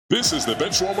This is the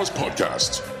BenchWarmers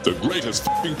podcast, the greatest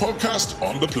f***ing podcast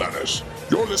on the planet.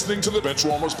 You're listening to the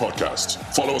BenchWarmers podcast.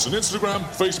 Follow us on Instagram,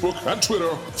 Facebook, and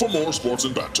Twitter for more sports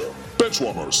and banter.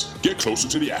 BenchWarmers, get closer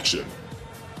to the action.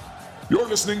 You're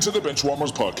listening to the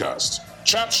BenchWarmers podcast.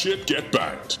 Chat shit, get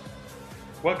banged.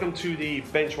 Welcome to the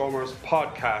BenchWarmers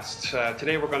podcast.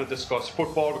 Today we're going to discuss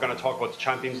football. We're going to talk about the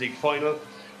Champions League final.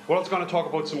 We're also going to talk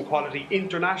about some quality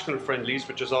international friendlies,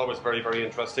 which is always very, very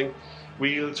interesting.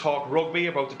 We'll talk rugby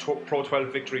about the Pro 12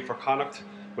 victory for Connacht.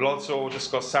 We'll also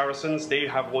discuss Saracens. They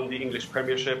have won the English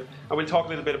Premiership. And we'll talk a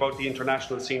little bit about the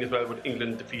international scene as well, with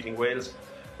England defeating Wales.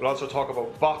 We'll also talk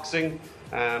about boxing.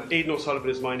 Aidan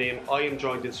O'Sullivan is my name. I am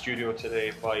joined in studio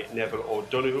today by Neville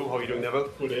O'Donoghue. How are you doing, Neville?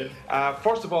 Good day.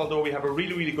 First of all, though, we have a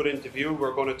really, really good interview.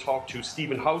 We're going to talk to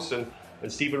Stephen Howson.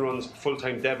 And Stephen runs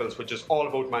FullTimeDevils, which is all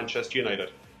about Manchester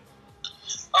United.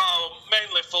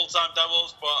 Mainly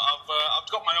FullTimeDevils, but I've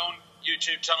got my own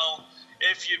YouTube channel.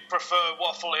 If you prefer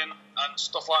waffling and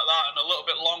stuff like that, and a little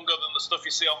bit longer than the stuff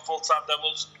you see on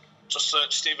FullTimeDevils, just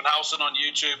search Stephen Howson on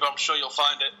YouTube. I'm sure you'll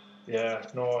find it. Yeah,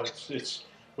 no,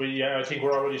 I think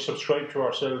we're already subscribed to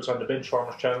ourselves on the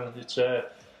BenchWarmers channel.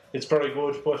 It's very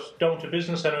good, but down to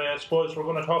business anyway. I suppose we're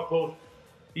going to talk about.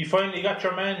 You finally got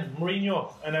your man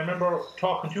Mourinho, and I remember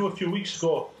talking to you a few weeks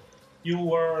ago. You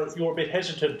were a bit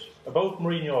hesitant about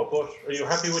Mourinho, but are you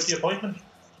happy with the appointment?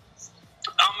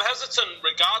 I'm hesitant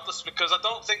regardless, because I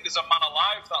don't think there's a man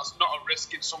alive that's not a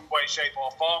risk in some way, shape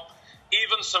or form.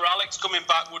 Even Sir Alex coming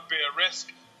back would be a risk.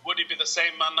 Would he be the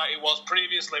same man that he was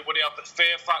previously? Would he have the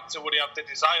fear factor? Would he have the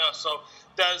desire? So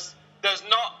there's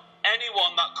not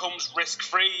anyone that comes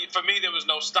risk-free. For me, there was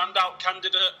no standout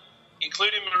candidate,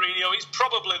 including Mourinho. He's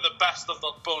probably the best of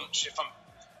the bunch if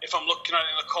I'm looking at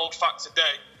it in a cold fact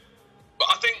today.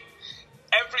 But I think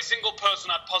every single person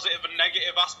had positive and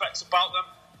negative aspects about them,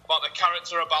 about their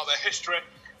character, about their history.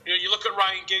 You look at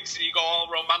Ryan Giggs and you go all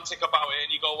romantic about it,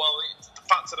 and you go, well, the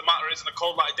fact of the matter is, in a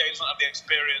cold light day, he doesn't have the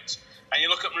experience. And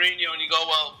you look at Mourinho and you go,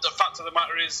 well, the fact of the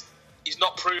matter is, he's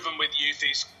not proven with youth.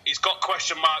 He's got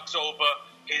question marks over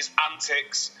his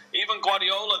antics. Even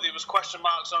Guardiola, there was question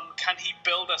marks on, can he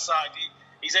build a side?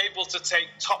 He's able to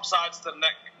take top sides to the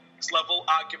next level,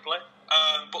 arguably.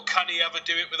 But can he ever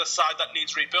do it with a side that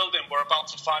needs rebuilding? We're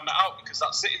about to find that out, because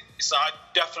that City side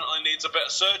definitely needs a bit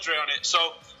of surgery on it.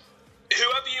 So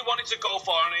whoever you wanted to go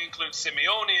for, and I include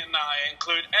Simeone and I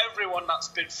include everyone that's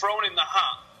been thrown in the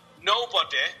hat,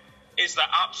 nobody is the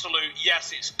absolute,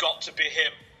 yes, it's got to be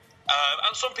him.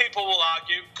 And some people will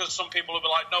argue, because some people will be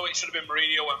like, no, it should have been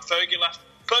Mourinho when Fergie left.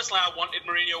 Personally, I wanted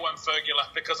Mourinho when Fergie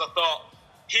left, because I thought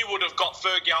he would have got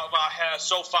Fergie out of our hair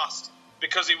so fast,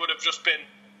 because he would have just been...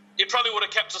 He probably would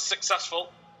have kept us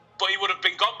successful, but he would have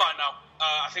been gone by now.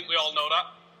 I think we all know that.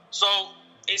 So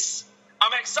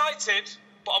I'm excited,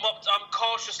 but I'm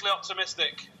cautiously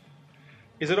optimistic.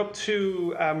 Is it up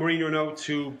to Mourinho now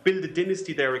to build a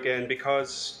dynasty there again?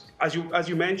 Because, as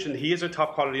you mentioned, he is a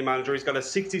top quality manager. He's got a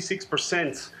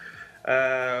 66%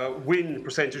 win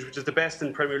percentage, which is the best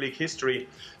in Premier League history.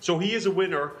 So he is a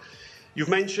winner. You've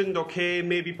mentioned, okay,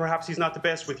 maybe perhaps he's not the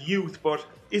best with youth, but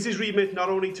is his remit not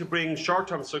only to bring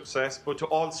short-term success, but to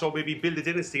also maybe build a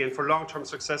dynasty and for long-term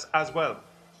success as well?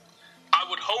 I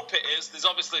would hope it is. There's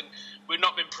obviously, we've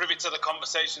not been privy to the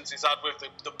conversations he's had with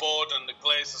the board and the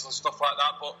Glazers and stuff like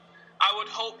that, but I would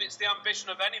hope it's the ambition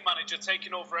of any manager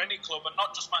taking over any club, and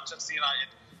not just Manchester United,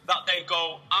 that they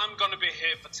go, I'm going to be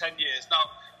here for 10 years.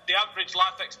 Now, the average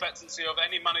life expectancy of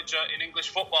any manager in English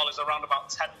football is around about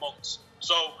 10 months.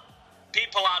 So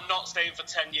people are not staying for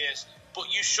 10 years. But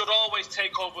you should always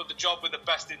take over the job with the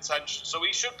best intention. So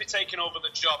he should be taking over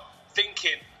the job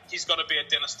thinking he's going to be a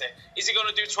dynasty. Is he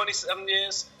going to do 27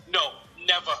 years? No,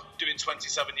 never doing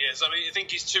 27 years. I mean, I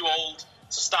think he's too old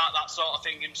to start that sort of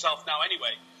thing himself now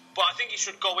anyway. But I think he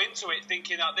should go into it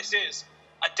thinking that this is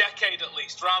a decade at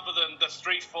least, rather than the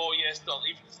 3-4 years,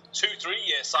 even 2-3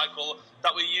 year cycle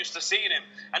that we're used to seeing him.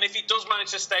 And if he does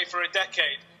manage to stay for a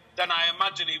decade, then I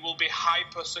imagine he will be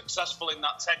hyper successful in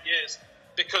that 10 years,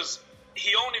 because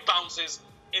he only bounces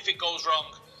if it goes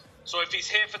wrong. So if he's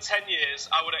here for 10 years,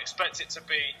 I would expect it to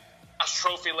be as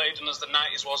trophy-laden as the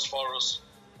 90s was for us.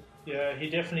 Yeah, he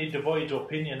definitely divides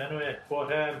opinion anyway.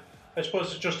 But I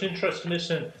suppose it's just interesting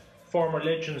listening. Former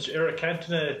legends, Eric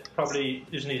Cantona probably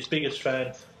isn't his biggest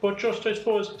fan. But just, I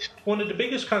suppose, one of the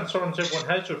biggest concerns everyone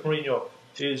has with Mourinho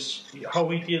is how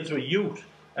he deals with youth.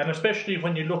 And especially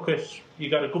when you look at, you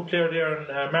got a good player there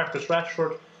in Marcus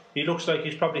Rashford. He looks like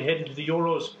he's probably heading to the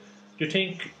Euros. Do you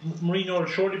think Mourinho will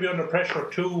surely be under pressure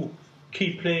to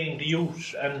keep playing the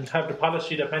youth and have the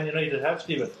policy that Man United have,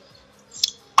 Stephen?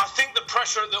 I think the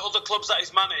pressure at the other clubs that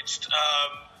he's managed,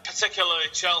 particularly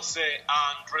Chelsea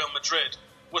and Real Madrid,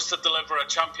 was to deliver a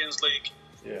Champions League.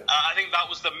 Yeah. I think that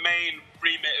was the main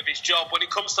remit of his job. When it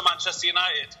comes to Manchester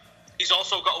United, he's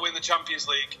also got to win the Champions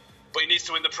League, but he needs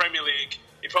to win the Premier League.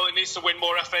 He probably needs to win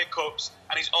more FA Cups,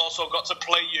 and he's also got to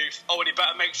play youth. Oh, and he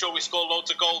better make sure we score loads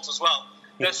of goals as well.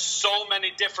 There's so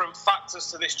many different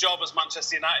factors to this job as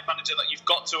Manchester United manager that you've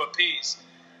got to appease.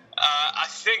 I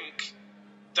think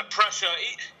the pressure,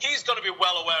 he's going to be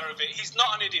well aware of it. He's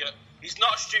not an idiot. He's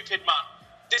not a stupid man.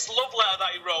 This love letter that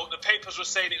he wrote, the papers were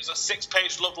saying it was a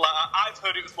 6-page love letter. I've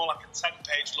heard it was more like a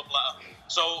 10-page love letter.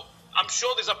 So I'm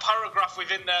sure there's a paragraph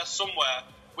within there somewhere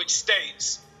which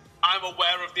states, I'm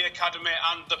aware of the academy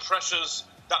and the pressures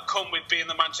that come with being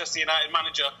the Manchester United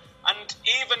manager. And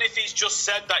even if he's just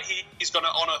said that he's going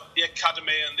to honour the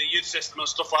academy and the youth system and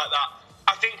stuff like that,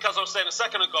 I think, as I was saying a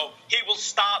second ago, he will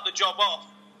start the job off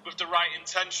with the right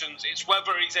intentions. It's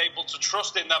whether he's able to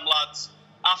trust in them lads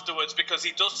afterwards, because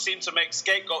he does seem to make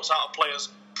scapegoats out of players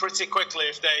pretty quickly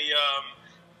if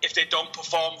they don't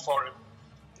perform for him.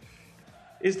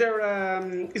 Is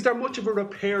there much of a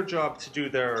repair job to do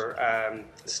there,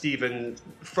 Stephen,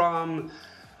 from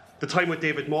the time with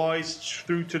David Moyes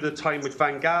through to the time with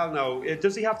Van Gaal now?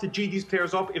 Does he have to G these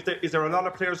players up? Is there a lot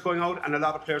of players going out and a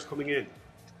lot of players coming in?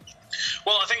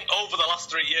 Well, I think over the last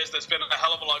 3 years, there's been a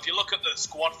hell of a lot. If you look at the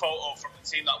squad photo from the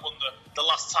team that won the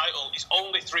last title, it's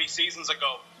only 3 seasons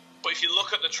ago. But if you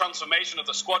look at the transformation of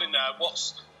the squad in there,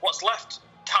 what's left?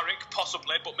 Carrick,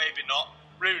 possibly, but maybe not.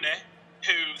 Rooney,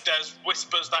 who there's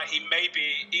whispers that he may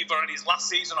be either in his last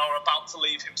season or about to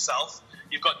leave himself.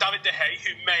 You've got David De Gea,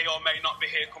 who may or may not be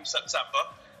here come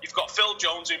September. You've got Phil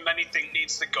Jones, who many think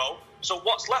needs to go. So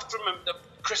what's left from him?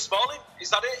 Chris Smalling? Is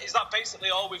that it? Is that basically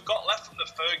all we've got left from the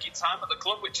Fergie time at the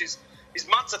club, which is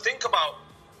mad to think about?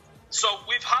 So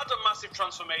we've had a massive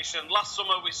transformation. Last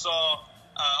summer we saw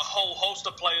a whole host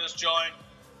of players join.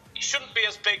 It shouldn't be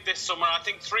as big this summer. I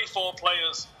think 3-4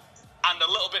 players and a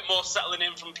little bit more settling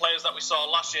in from players that we saw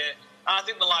last year. And I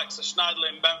think the likes of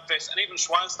Schneiderlin, Memphis, and even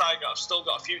Schweinsteiger have still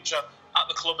got a future at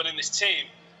the club and in this team.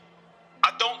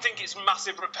 I don't think it's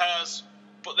massive repairs,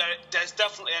 but there's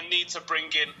definitely a need to bring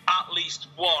in at least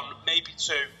 1, maybe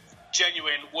 2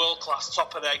 genuine world-class,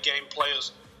 top-of-their-game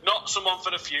players. Not someone for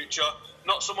the future,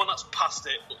 not someone that's past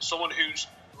it, but someone who's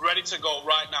ready to go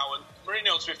right now. And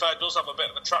Mourinho, to be fair, does have a bit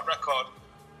of a track record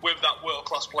with that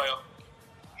world-class player.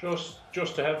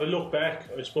 Just to have a look back,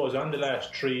 I suppose, on the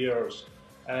last 3 years,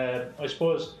 I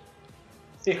suppose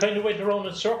they kind of went around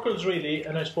in circles, really,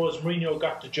 and I suppose Mourinho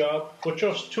got the job. But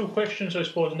just 2 questions, I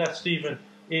suppose, and that, Stephen,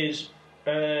 is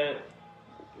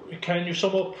can you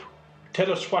sum up,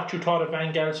 tell us what you thought of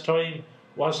Van Gaal's time?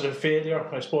 Was it a failure?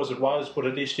 I suppose it was, but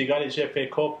at least he got his FA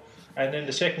Cup. And then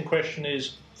the second question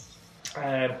is,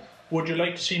 would you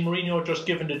like to see Mourinho just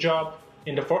given the job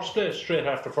in the first place, straight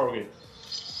after Fergie?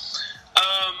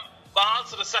 I'll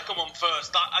answer the second one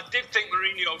first. I did think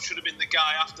Mourinho should have been the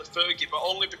guy after Fergie, but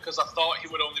only because I thought he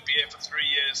would only be here for 3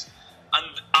 years. And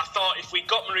I thought if we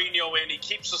got Mourinho in, he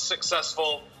keeps us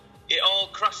successful, it all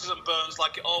crashes and burns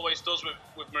like it always does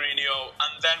with Mourinho,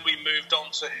 and then we moved on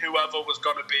to whoever was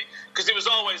going to be. Because it was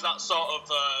always that sort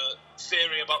of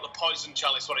theory about the poison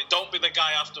chalice, where it don't be the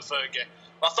guy after Fergie.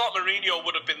 But I thought Mourinho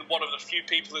would have been one of the few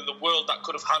people in the world that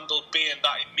could have handled being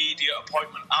that immediate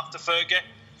appointment after Fergie.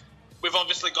 We've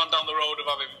obviously gone down the road of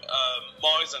having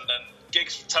Moyes and then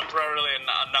Giggs temporarily and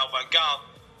now Van Gaal.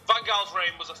 Van Gaal's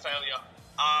reign was a failure.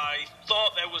 I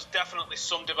thought there was definitely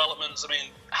some developments. I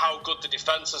mean, how good the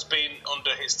defence has been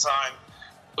under his time,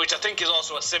 which I think is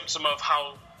also a symptom of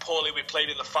how poorly we played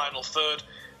in the final third.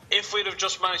 If we'd have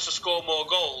just managed to score more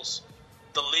goals,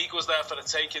 the league was there for the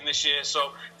taking this year.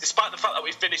 So despite the fact that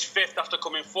we finished 5th after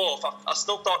coming 4th, I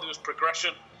still thought there was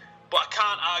progression. But I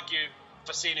can't argue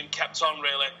for seeing him kept on,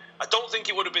 really. I don't think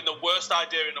it would have been the worst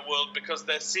idea in the world, because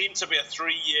there seemed to be a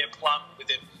 3-year plan with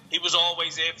him. He was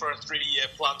always here for a 3-year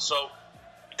plan. So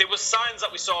there were signs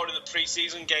that we saw in the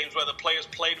pre-season games where the players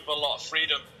played with a lot of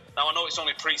freedom. Now, I know it's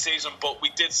only pre-season, but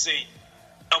we did see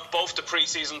on both the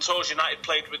pre-season tours, United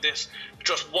played with this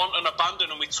just want and abandon,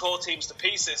 and we tore teams to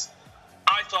pieces.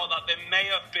 I thought that there may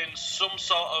have been some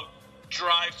sort of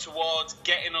drive towards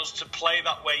getting us to play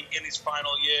that way in his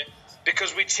final year,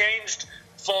 because we changed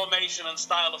formation and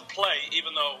style of play,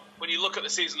 even though when you look at the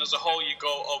season as a whole, you go,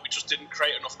 oh, we just didn't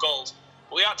create enough goals.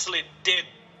 But we actually did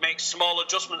make small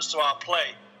adjustments to our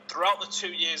play throughout the 2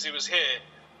 years he was here,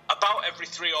 about every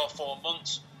 3 or 4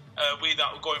 months. We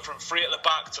that were going from 3 at the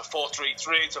back to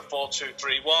 4-3-3 to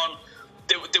 4-2-3-1.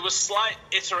 There were slight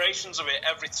iterations of it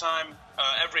every time,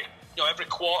 every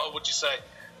quarter, would you say?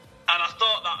 And I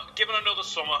thought that given another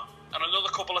summer and another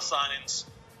couple of signings,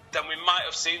 then we might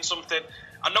have seen something.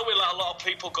 I know we let a lot of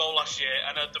people go last year,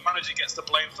 and the manager gets the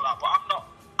blame for that, but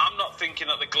thinking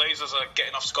that the Glazers are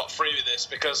getting off scot-free with this,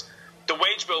 because the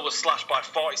wage bill was slashed by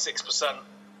 46%.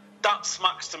 That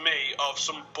smacks to me of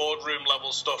some boardroom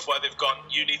level stuff where they've gone,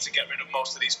 you need to get rid of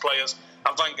most of these players,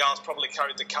 and Van Gaal's probably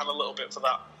carried the can a little bit for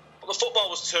that. But the football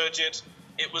was turgid.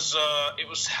 It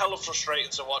was hella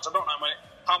frustrating to watch. I don't know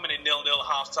how many 0-0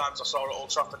 half times I saw at Old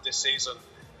Trafford this season,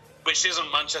 which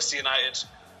isn't Manchester United.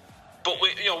 But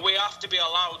we have to be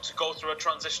allowed to go through a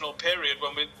transitional period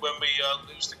when we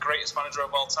lose the greatest manager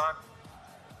of all time.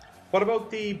 What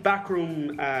about the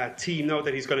backroom team now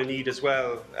that he's going to need as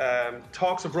well?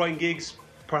 Talks of Ryan Giggs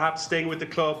perhaps staying with the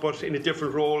club but in a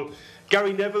different role.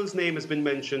 Gary Neville's name has been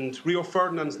mentioned. Rio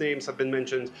Ferdinand's names have been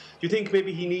mentioned. Do you think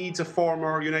maybe he needs a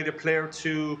former United player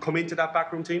to come into that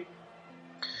backroom team?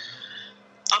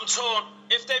 I'm torn.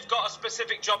 If they've got a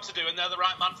specific job to do and they're the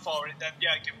right man for it, then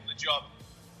yeah, give them the job.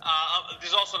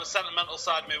 There's also the sentimental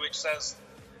side of me which says,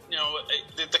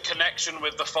 the connection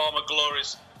with the former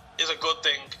glories is a good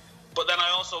thing. But then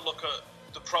I also look at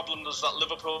the problems that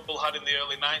Liverpool had in the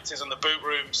early 90s, and the boot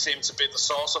room seemed to be the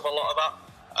source of a lot of that,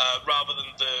 rather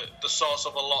than the source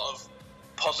of a lot of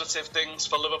positive things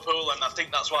for Liverpool. And I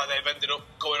think that's why they've ended up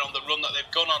going on the run that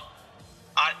they've gone on.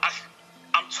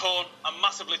 I'm torn. I'm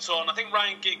massively torn. I think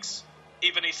Ryan Giggs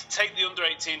either needs to take the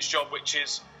under-18s job, which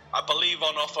is, I believe,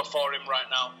 on offer for him right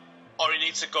now, or he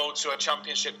needs to go to a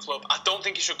Championship club. I don't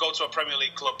think he should go to a Premier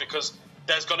League club, because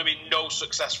there's going to be no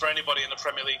success for anybody in the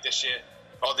Premier League this year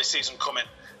or this season coming.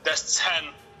 There's 10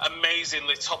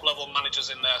 amazingly top-level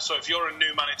managers in there. So if you're a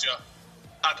new manager,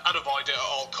 I'd avoid it at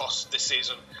all costs this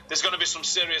season. There's going to be some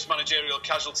serious managerial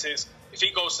casualties. If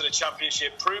he goes to the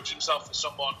Championship, proves himself as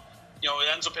someone, he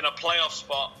ends up in a playoff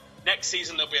spot, next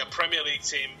season there'll be a Premier League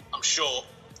team, I'm sure,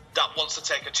 that wants to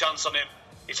take a chance on him.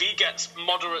 If he gets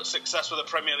moderate success with a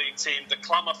Premier League team, the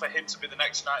clamour for him to be the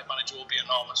next United manager will be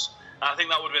enormous. And I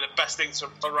think that would be the best thing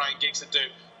for Ryan Giggs to do.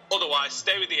 Otherwise,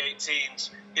 stay with the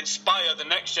 18s, inspire the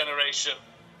next generation,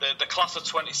 the class of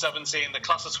 2017, the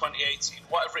class of 2018,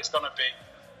 whatever it's going to be.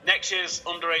 Next year's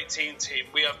under-18 team,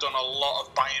 we have done a lot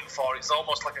of buying for. It's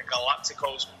almost like a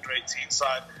Galacticos under-18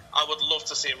 side. I would love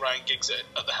to see Ryan Giggs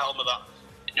at the helm of that.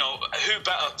 Who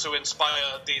better to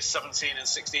inspire these 17 and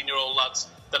 16-year-old lads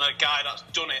than a guy that's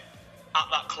done it at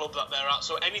that club that they're at?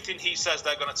 So anything he says,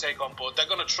 they're going to take on board. They're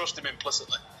going to trust him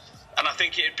implicitly. And I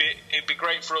think it'd be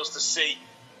great for us to see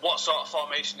what sort of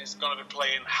formation he's going to be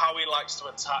playing, how he likes to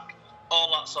attack,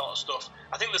 all that sort of stuff.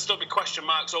 I think there'll still be question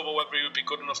marks over whether he would be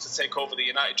good enough to take over the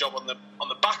United job on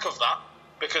the back of that,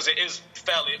 because it is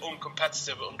fairly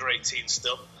uncompetitive at under 18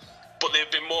 still. But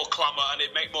there'd be more clamour, and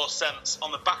it'd make more sense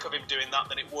on the back of him doing that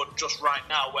than it would just right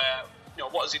now, where,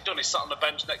 what has he done? He's sat on the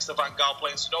bench next to Van Gaal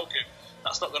playing Sudoku.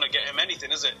 That's not going to get him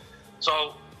anything, is it?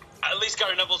 So at least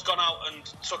Gary Neville's gone out and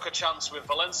took a chance with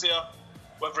Valencia.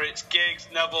 Whether it's Giggs,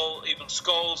 Neville, even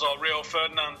Scholes or Rio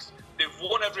Ferdinand, they've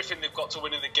won everything they've got to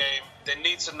win in the game. They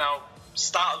need to now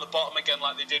start at the bottom again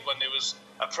like they did when they was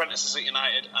apprentices at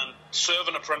United, and serve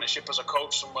an apprenticeship as a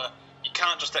coach somewhere. You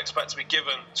can't just expect to be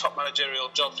given top managerial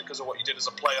jobs because of what you did as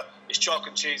a player. It's chalk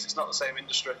and cheese. It's not the same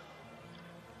industry.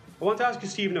 I want to ask you,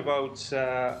 Stephen, about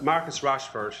Marcus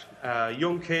Rashford.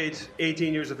 Young kid,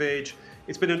 18 years of age.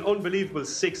 It's been an unbelievable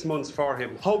 6 months for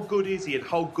him. How good is he, and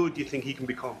how good do you think he can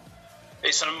become?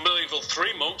 It's an unbelievable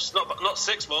 3 months, not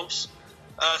 6 months.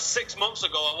 6 months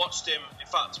ago, I watched him. In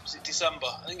fact, was it December?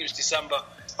 I think it was December.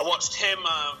 I watched him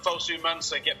and Fosu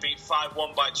Mensah get beat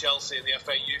 5-1 by Chelsea in the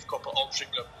FA Youth Cup at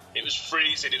Altrincham. It was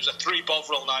freezing. It was a 3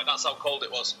 Bovril night. That's how cold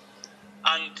it was.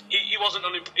 And he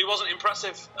wasn't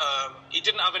impressive. He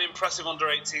didn't have an impressive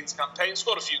under-18s campaign.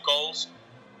 Scored a few goals.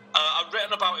 I've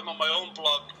written about him on my own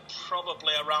blog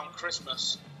probably around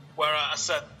Christmas, where I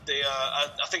said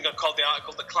I think I called the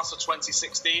article "The Class of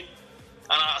 2016," and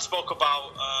I spoke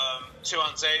about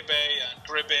Tuan Zebe and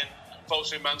Gribbin, and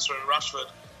Fosu Mensah and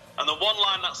Rashford. And the one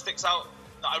line that sticks out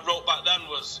that I wrote back then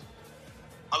was,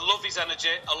 I love his energy,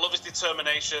 I love his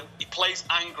determination. He plays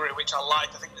angry, which I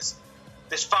like. I think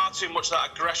there's far too much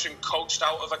that aggression coached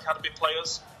out of academy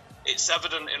players. It's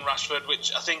evident in Rashford,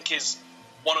 which I think is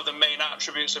one of the main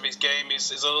attributes of his game.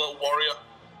 Is a little warrior.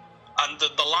 And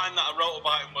the line that I wrote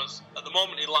about him was, at the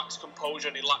moment he lacks composure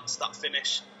and he lacks that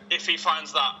finish. If he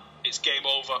finds that, it's game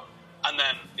over. And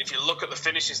then if you look at the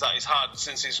finishes that he's had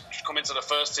since he's come into the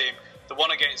first team, the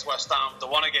one against West Ham, the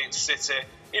one against City,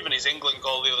 even his England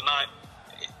goal the other night,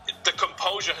 the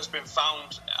composure has been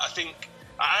found. I think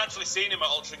I actually seen him at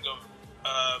Altrincham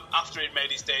after he'd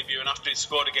made his debut and after he'd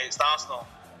scored against Arsenal.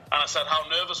 And I said, how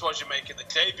nervous was you making the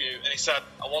debut? And he said,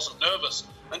 I wasn't nervous.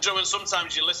 And Joe,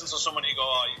 sometimes you listen to someone and you go,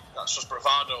 oh, that's just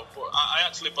bravado. But I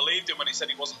actually believed him when he said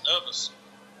he wasn't nervous.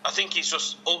 I think he's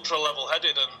just ultra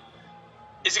level-headed. And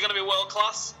is he going to be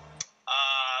world-class?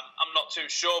 I'm not too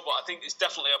sure, but I think there's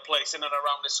definitely a place in and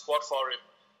around this squad for him.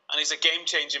 And he's a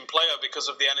game-changing player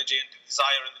because of the energy and the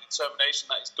desire and the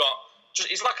determination that he's got.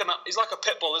 He's like a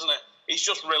pit bull, isn't it? He's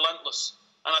just relentless.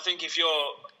 And I think if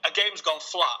a game's gone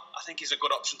flat, I think he's a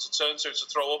good option to turn to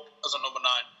throw up as a number 9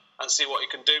 and see what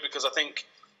he can do. Because I think,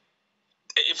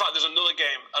 in fact, there's another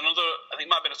game, I think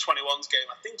it might have been a 21s game.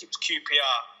 I think it was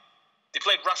QPR. They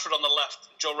played Rashford on the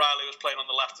left. Joe Riley was playing on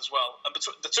the left as well. And the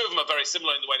two of them are very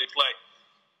similar in the way they play.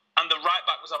 And the right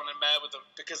back was having a mare with them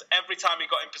because every time he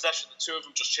got in possession, the two of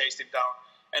them just chased him down.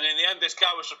 And in the end, this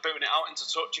guy was just booting it out into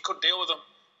touch. You couldn't deal with him.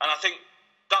 And I think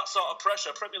that sort of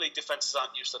pressure, Premier League defences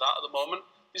aren't used to that at the moment.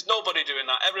 There's nobody doing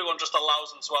that. Everyone just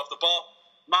allows them to have the ball.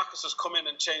 Marcus has come in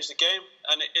and changed the game.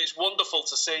 And it's wonderful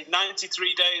to see 93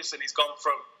 days and he's gone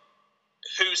from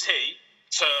who's he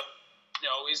to,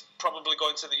 he's probably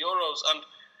going to the Euros. And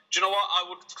do you know what? I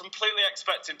would completely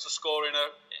expect him to score in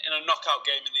a knockout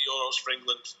game in the Euros for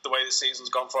England, the way the season's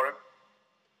gone for him.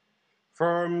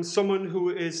 From someone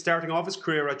who is starting off his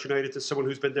career at United to someone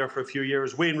who's been there for a few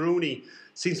years, Wayne Rooney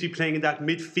seems to be playing in that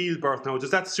midfield berth now.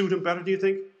 Does that suit him better, do you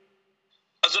think?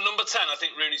 As a number 10, I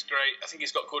think Rooney's great. I think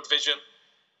he's got good vision.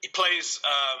 He plays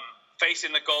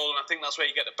facing the goal, and I think that's where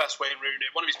you get the best Wayne Rooney.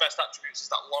 One of his best attributes is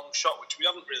that long shot, which we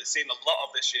haven't really seen a lot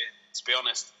of this year, to be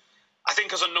honest. I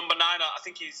think as a number 9, I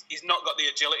think he's not got the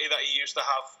agility that he used to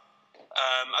have.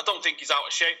 I don't think he's out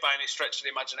of shape by any stretch of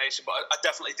the imagination, but I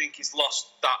definitely think he's lost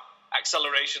that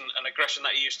acceleration and aggression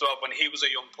that he used to have when he was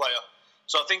a young player.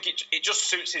 So I think it just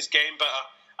suits his game better.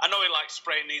 I know he likes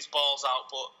spraying these balls out,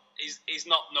 but he's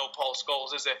not no Paul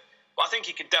Scholes, is he? But I think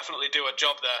he can definitely do a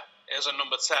job there as a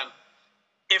number 10.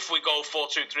 If we go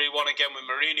 4-2-3-1 again with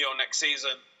Mourinho next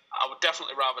season, I would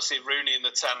definitely rather see Rooney in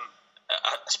the 10,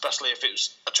 especially if it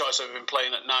was a choice of him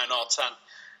playing at 9 or 10.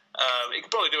 He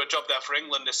could probably do a job there for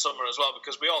England this summer as well,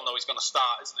 because we all know he's going to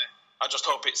start, isn't he? I just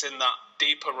hope it's in that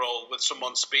deeper role with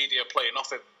someone speedier playing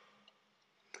off him.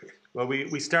 Well,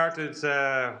 we started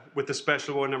with the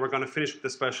special one, and we're going to finish with the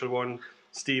special one,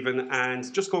 Stephen.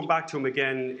 And just going back to him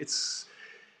again, it's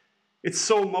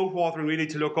so mouth-watering really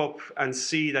to look up and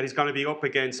see that he's going to be up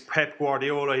against Pep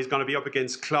Guardiola, he's going to be up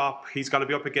against Klopp, he's going to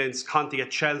be up against Conte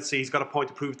at Chelsea, he's got a point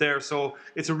to prove there. So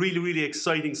it's a really, really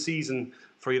exciting season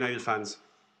for United fans.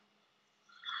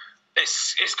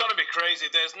 It's going to be crazy.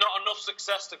 There's not enough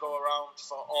success to go around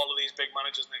for all of these big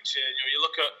managers next year. You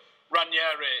look at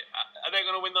Ranieri, are they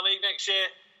going to win the league next year?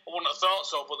 I wouldn't have thought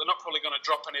so, but they're not probably going to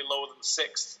drop any lower than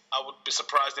 6th. I would be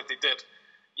surprised if they did.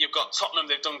 You've got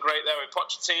Tottenham, they've done great there with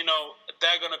Pochettino.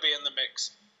 They're going to be in the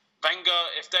mix. Wenger,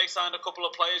 if they signed a couple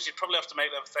of players, you'd probably have to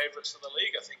make them favourites for the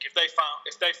league, I think. If they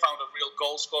found a real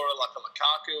goal scorer like a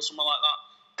Lukaku or someone like that,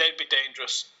 they'd be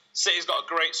dangerous. City's got a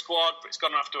great squad, but it's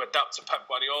going to have to adapt to Pep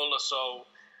Guardiola, so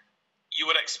you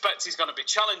would expect he's going to be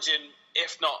challenging,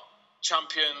 if not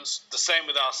champions. The same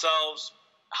with ourselves.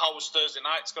 How was Thursday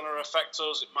night's going to affect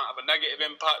us? It might have a negative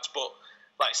impact, but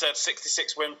like I said,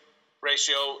 66% win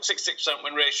ratio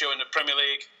in the Premier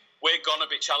League. We're going to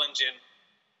be challenging,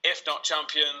 if not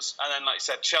champions. And then, like I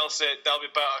said, Chelsea, they'll be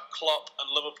better. Klopp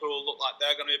and Liverpool look like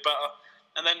they're going to be better.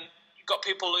 And then you've got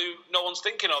people who no one's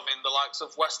thinking of in the likes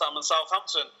of West Ham and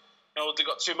Southampton. They've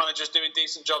got 2 managers doing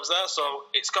decent jobs there.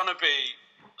 So it's going to be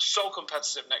so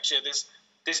competitive next year. There's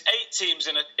 8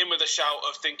 teams in with a shout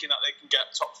of thinking that they can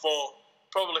get top 4.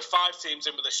 Probably 5 teams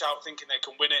in with a shout thinking they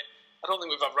can win it. I don't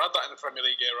think we've ever had that in the Premier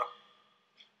League era.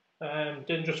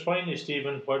 Then just finally,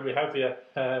 Stephen, while we have you,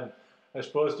 I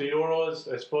suppose the Euros,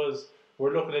 I suppose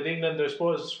we're looking at England. I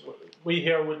suppose we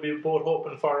here will be both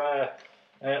hoping for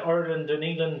Ireland and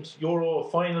England Euro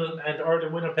final and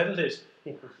Ireland winning penalties.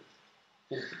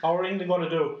 How are England going to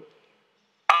do?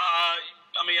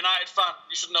 I'm a United fan.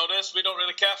 You should know this. We don't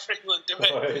really care for England, do we?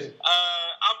 Right.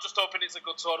 I'm just hoping it's a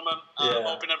good tournament. I'm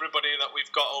hoping everybody that we've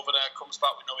got over there comes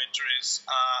back with no injuries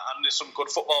and there's some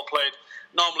good football played.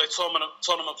 Normally,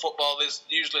 tournament football, there's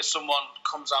usually someone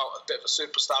comes out a bit of a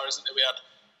superstar, isn't it? We had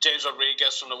James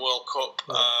Rodriguez from the World Cup.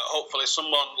 Hopefully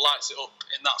someone lights it up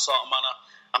in that sort of manner.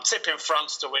 I'm tipping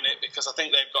France to win it because I think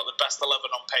they've got the best 11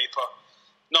 on paper.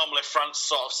 Normally France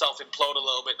sort of self-implode a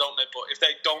little bit, don't they? But if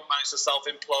they don't manage to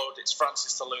self-implode, it's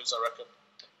France's to lose, I reckon.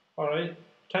 All right.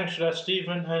 Thanks for that,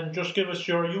 Stephen. And just give us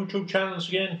your YouTube channels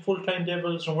again, Full-Time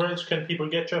Devils, and where else can people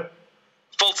get you?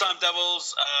 Full-Time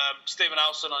Devils, Stephen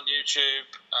Howson on YouTube,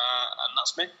 and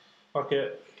that's me.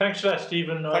 Okay. Thanks for that,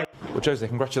 Stephen. Well, Jose,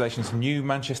 congratulations. New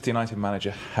Manchester United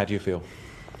manager. How do you feel?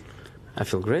 I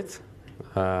feel great.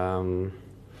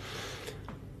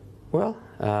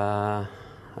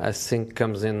 I think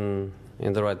comes in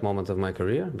the right moment of my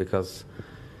career, because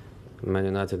Man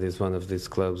United is one of these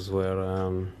clubs where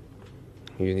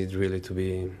you need really to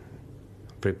be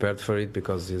prepared for it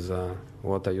because it's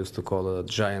what I used to call a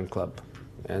giant club,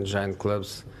 and giant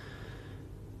clubs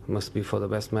must be for the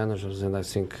best managers, and I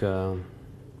think I'm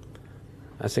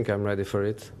ready for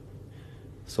it.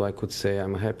 So I could say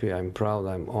I'm happy, I'm proud,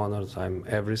 I'm honored, I'm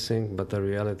everything, but the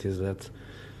reality is that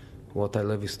what I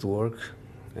love is to work,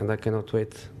 and I cannot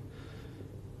wait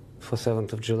for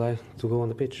 7th of July to go on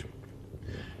the pitch.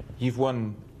 You've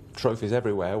won trophies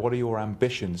everywhere. What are your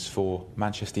ambitions for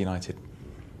Manchester United?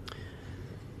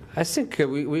 I think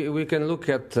we can look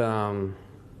at our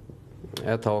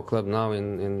club now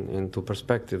in two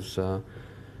perspectives.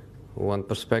 One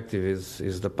perspective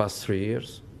is the past 3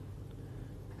 years,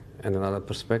 and another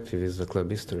perspective is the club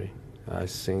history. I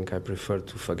think I prefer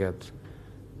to forget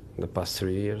the past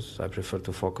 3 years. I prefer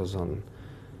to focus on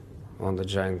the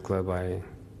giant club I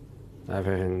have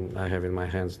in my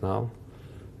hands now.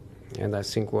 And I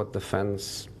think what the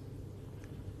fans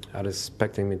are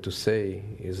expecting me to say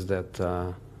is that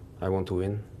I want to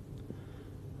win.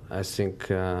 I think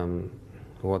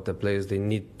what the players, they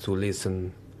need to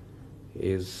listen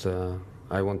is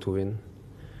I want to win.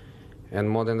 And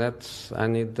more than that, I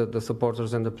need the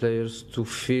supporters and the players to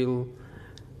feel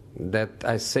that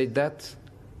I say that,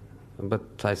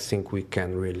 but I think we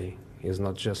can really. It's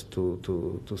not just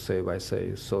to say by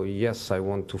say. So yes, I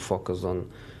want to focus on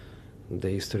the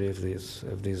history of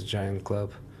this giant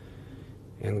club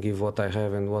and give what I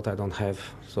have and what I don't have.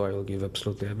 So I will give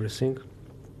absolutely everything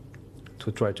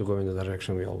to try to go in the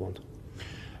direction we all want.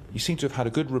 You seem to have had a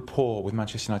good rapport with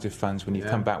Manchester United fans when you've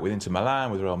come back with Inter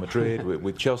Milan, with Real Madrid,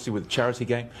 with Chelsea, with the charity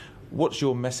game. What's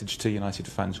your message to United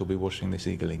fans who'll be watching this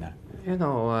eagerly now? You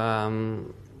know,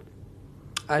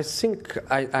 I think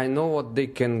I know what they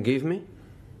can give me.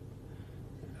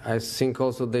 I think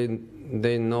also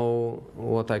they know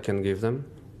what I can give them.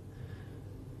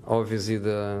 Obviously,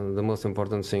 the most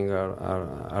important thing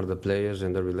are the players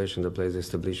and the relation the players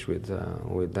establish with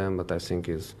them. But I think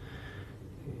is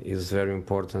very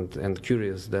important and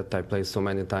curious that I played so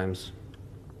many times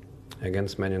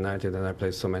against Man United, and I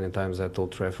played so many times at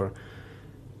Old Trafford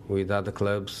with other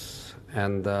clubs,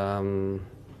 and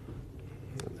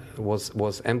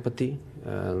was empathy,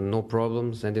 no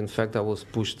problems, and in fact I was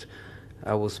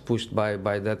pushed by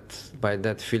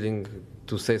that feeling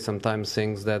to say sometimes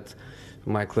things that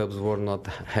my clubs were not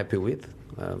happy with.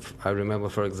 I remember,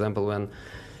 for example, when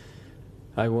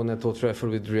I won at Old Trafford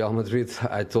with Real Madrid,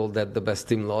 I told that the best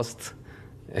team lost,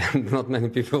 and not many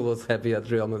people was happy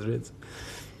at Real Madrid.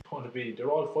 They're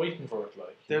all fighting for it.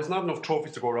 There's not enough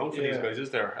trophies to go around for these guys, is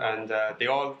there? And they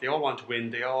all want to win.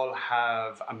 They all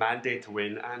have a mandate to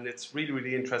win, and it's really,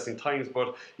 really interesting times.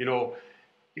 But he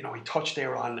touched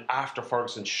there on after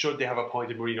Ferguson. Should they have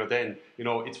appointed Mourinho then?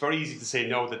 It's very easy to say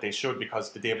no, that they should,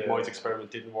 because the David Moyes experiment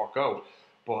didn't work out.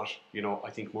 But I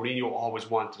think Mourinho always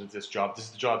wanted this job. This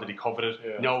is the job that he coveted.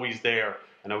 Yeah. Now he's there,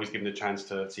 and now he's given the chance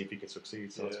to see if he can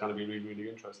succeed. So it's going to be really, really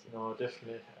interesting. No,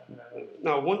 definitely.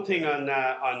 Now, one thing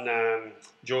on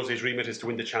Jose's remit is to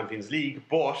win the Champions League,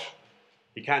 but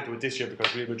he can't do it this year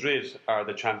because Real Madrid are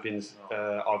the champions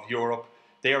of Europe.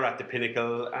 They are at the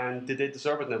pinnacle, and did they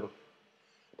deserve it, Neville?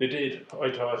 They did.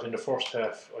 I thought in the first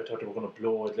half, they were going to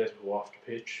blow Atletico off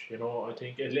the pitch. I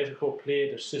think Atletico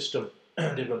played a system.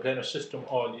 They've been playing a system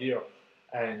all year,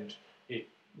 and it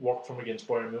worked from against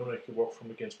Bayern Munich, it worked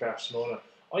from against Barcelona.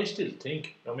 I still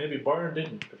think, now maybe Bayern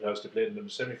didn't because they played them in the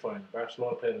semi-final.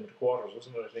 Barcelona played them in the quarters,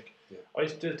 wasn't it, I think? Yeah. I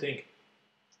still think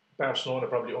Barcelona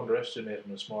probably underestimated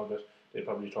them a small bit. They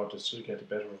probably thought they'd still get the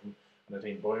better of them. And I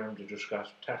think Bayern, they just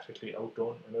got tactically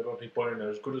outdone. And I don't think Bayern are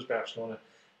as good as Barcelona.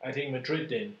 I think Madrid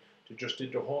then, they just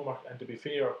did their homework. And to be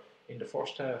fair, in the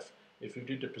first half, if you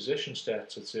did the possession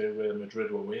stats, I'd say Real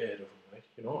Madrid were way ahead of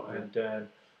them, And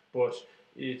but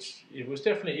it was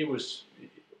definitely,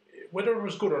 whether it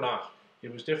was good or not,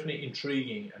 it was definitely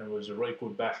intriguing, and it was a right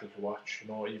good battle to watch.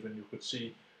 Even you could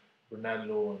see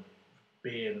Ronaldo and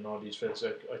Bale and all these fellas.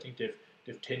 I think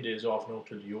they've 10 days off now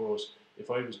till the Euros. If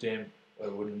I was them, I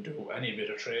wouldn't do any bit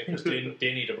of training because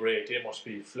they need a break. They must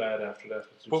be flat after that.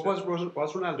 But was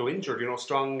Ronaldo injured?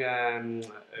 Strong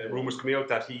rumours coming out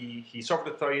that he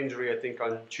suffered a thigh injury, I think,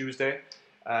 on Tuesday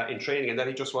in training, and that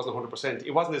he just wasn't 100%.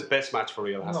 It wasn't his best match for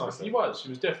Real. No, he was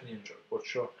definitely injured. But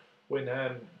sure, when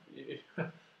a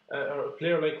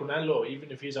player like Ronaldo,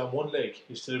 even if he's on one leg,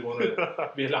 he's still going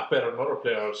to be a lot better than other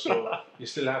players. So you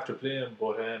still have to play him.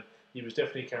 But he was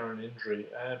definitely carrying an injury.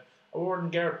 A word on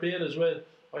Gareth Bale as well.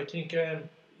 I think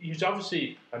he was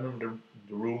obviously. I remember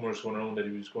the rumours going around that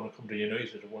he was going to come to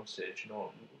United at one stage.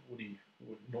 Would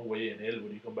no way in hell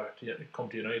would he come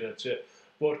to United? I'd say.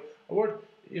 But a word.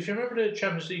 If you remember the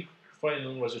Champions League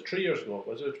final, was it 3 years ago?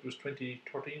 Was it? It was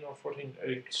 2013 or 14.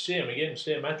 Same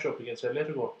matchup against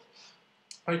Atletico.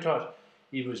 I thought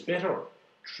he was better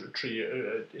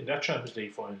in that Champions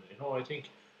League final. I think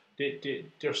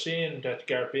they're saying that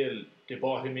Gareth Bale, they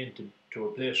bought him in to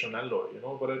replace Ronaldo.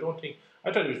 But I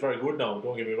thought he was very good now.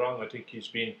 Don't get me wrong. I think he's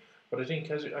been. But I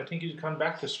think he's gone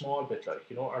back to small bit,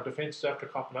 our defence is after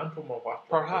copping onto him or what.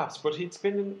 Perhaps, but it's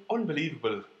been an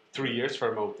unbelievable 3 years for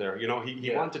him out there.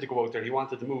 He wanted to go out there, he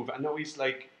wanted to move, and now he's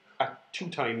like a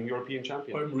 2-time European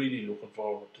champion. I'm really looking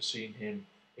forward to seeing him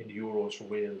in the Euros for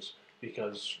Wales,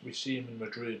 because we see him in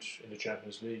Madrid in the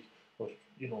Champions League. But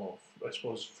I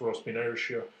suppose for us being Irish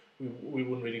here, we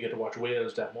wouldn't really get to watch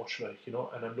Wales that much, and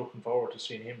I'm looking forward to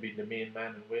seeing him being the main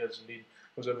man in Wales. Indeed,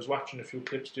 because I was watching a few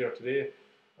clips there today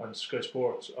on Sky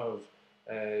Sports of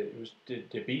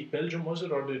they beat Belgium, was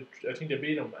it? Or I think they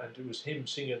beat them, and it was him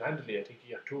single-handedly. I think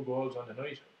he had 2 goals on the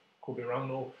night. Could be wrong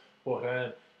now,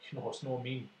 but it's no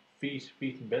mean feat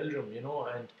beating Belgium,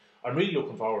 and I'm really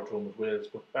looking forward to him with Wales.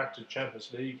 But back to the Champions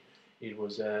League, it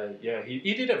was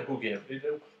he did have a good game.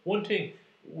 One thing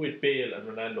with Bale and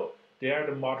Ronaldo, they are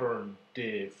the modern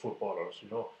day footballers,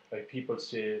 like people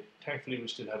say. Thankfully, we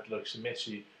still have like some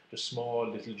Messi, the small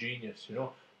little genius,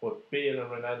 But Bale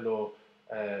and Ronaldo,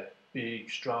 big,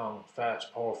 strong,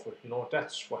 fast, powerful.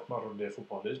 That's what modern day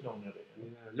football is now.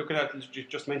 Looking at, you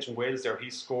just mentioned Wales there. He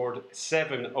scored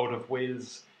 7 out of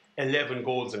Wales' 11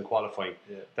 goals in qualifying.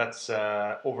 Yeah. That's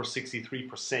over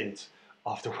 63%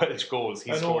 of the Welsh goals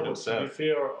he scored himself. To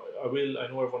be fair, I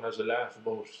know everyone has a laugh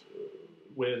about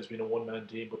Wales being a one-man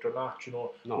team, but they're not.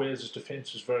 No. Wales'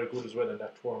 defence is very good as well in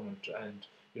that tournament, and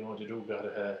they do got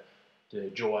the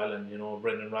Joe Allen,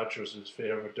 Brendan Rodgers'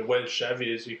 favourite, the Welsh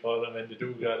Shavy as he call him, and they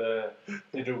do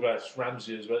got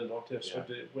Ramsey as well, don't they? So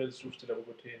the Wales do still have a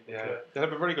good team. They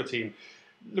have a very good team.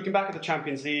 Looking back at the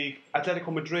Champions League,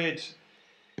 Atletico Madrid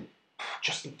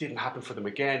just didn't happen for them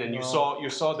again, and you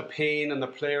saw the pain in the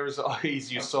players'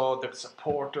 eyes. You saw the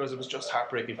supporters. It was just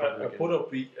heartbreaking for them. I put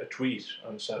up a tweet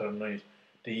on Saturday night,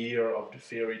 the year of the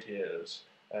fairy tales.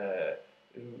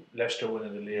 Leicester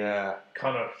winning the league,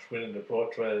 Connacht winning the Pro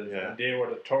 12, and they were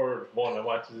the third one I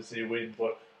wanted to see win.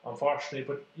 But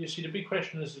unfortunately, you see, the big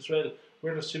question is as well,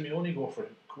 where does Simeone go from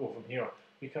here?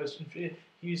 Because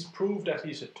he's proved that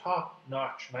he's a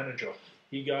top-notch manager.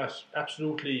 He got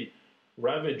absolutely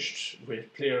ravaged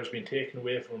with players being taken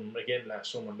away from him again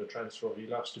last summer in the transfer. He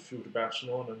lost a few to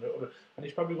Barcelona, and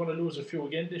he's probably going to lose a few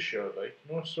again this year.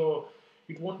 So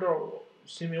you'd wonder,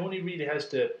 Simeone really has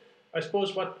to. I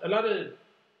suppose the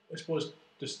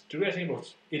great thing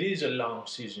about it is a long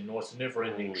season. It's a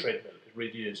never-ending treadmill. It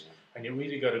really is, and you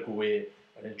really got to go away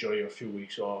and enjoy your few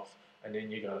weeks off, and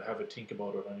then you got to have a think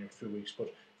about it on your few weeks. But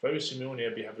if I was Simeone,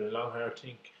 I'd be having a long, hard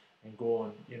think and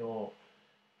going,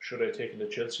 should I have taken the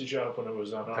Chelsea job when I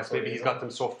was on offer? Because maybe he's got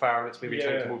them so far, and it's maybe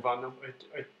time to move on now.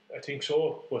 I think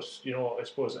so, but I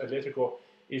suppose Atletico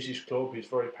is his club. He's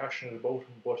very passionate about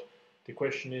him, but the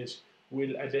question is,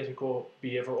 will Atletico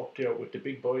be ever up there with the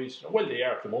big boys? Well, they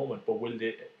are at the moment, but will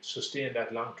they sustain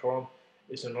that long term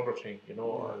is another thing. I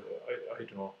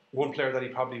don't know. One player that he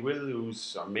probably will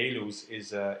lose or may lose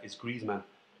is Griezmann.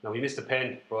 Now, he missed a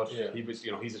pen, but he was,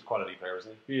 he's a quality player,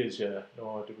 isn't he? He is, yeah.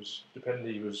 No, it was the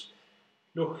penalty was.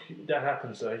 Look, that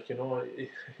happens.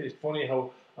 It's funny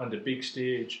how on the big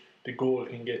stage the goal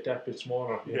can get that bit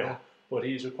smaller. You know? But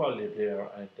he's a quality player,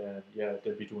 and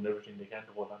they'll be doing everything they can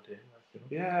to hold on to him.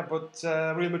 Yeah, but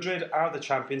Real Madrid are the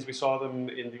champions. We saw them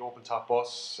in the open top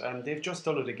bus, and they've just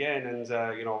done it again. And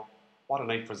what a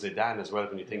night for Zidane as well.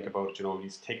 When you think about it,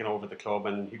 he's taken over the club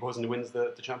and he goes and wins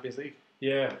the Champions League.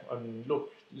 Yeah, and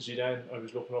look, Zidane. I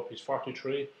was looking up. He's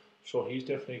 43, so he's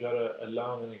definitely got a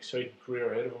long and exciting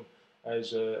career ahead of him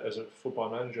as a football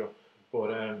manager.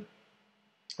 But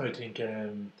I think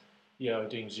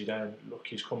Zidane. Look,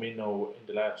 he's come in now in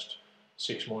the last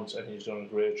 6 months, and he's done a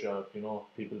great job.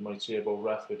 People might say about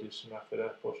Rafa this and Rafa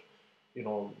that, but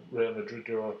Real Madrid,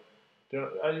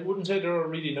 I wouldn't say they're a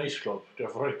really nice club. They're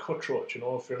very cutthroat.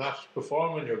 If you're not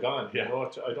performing, you're gone.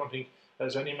 I don't think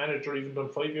has any manager even done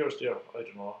 5 years there. I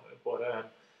don't know, but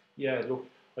look,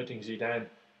 I think Zidane,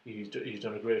 he's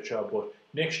done a great job. But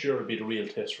next year will be the real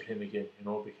test for him again.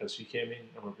 Because he came in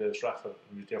and replaced Rafa and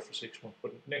he was there for 6 months.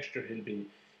 But next year he'll be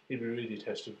really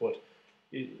tested. But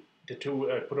the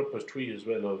two, I put up a tweet as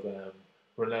well of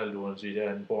Ronaldo and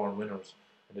Zidane, born winners,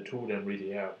 and the two of them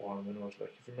really are born winners.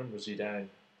 Like, if you remember Zidane,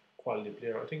 quality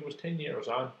player, I think it was 10 years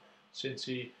on since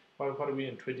what are we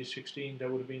in 2016? That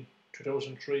would have been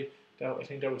 2003. I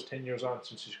think that was 10 years on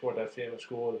since he scored that famous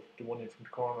goal, the one in from the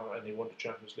corner, and he won the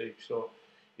Champions League. So,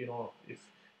 if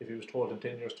he was told in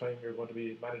 10 years' time you're going to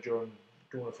be manager and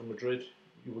doing it for Madrid,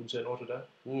 you wouldn't say no to that.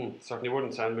 Certainly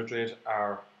wouldn't. And Madrid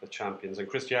are the champions. And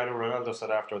Cristiano Ronaldo said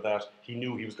after that he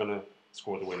knew he was going to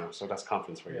score the winner. So that's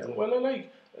confidence for you. Yeah. Isn't it? Well, I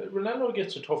like Ronaldo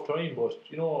gets a tough time, but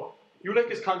You like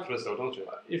his confidence, though, don't you?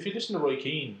 if you listen to Roy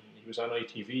Keane, he was on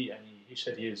ITV and he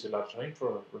said he has a lot of time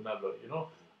for Ronaldo.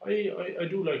 I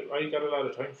do I got a lot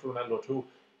of time for Ronaldo too.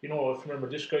 If you remember,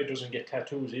 this guy doesn't get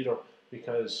tattoos either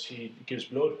because he gives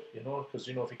blood. Because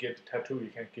if you get a tattoo,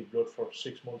 you can't give blood for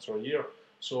 6 months or a year.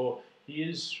 So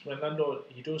Ronaldo.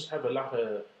 He does have a lot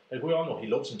of, like, we all know he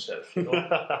loves himself.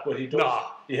 But he does.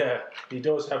 Nah. Yeah, he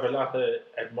does have a lot of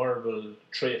admirable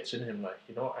traits in him,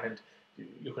 and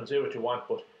you can say what you want,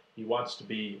 but he wants to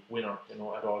be winner,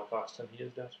 at all costs, and he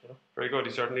is that, Very good,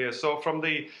 he certainly is. So from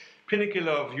the pinnacle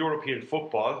of European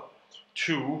football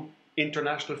to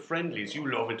international friendlies.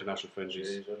 You love international friendlies.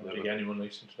 Jeez, I don't think anyone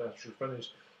likes international friendlies.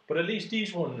 But at least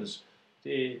these ones,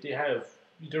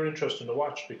 they're interesting to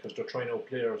watch because they're trying out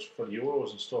players for the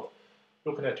Euros and stuff.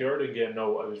 Looking at the Ireland game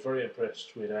now, I was very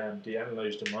impressed with they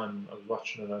analysed them I was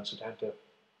watching it on Satanta.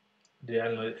 They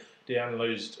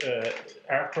analysed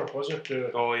Arthur, was it?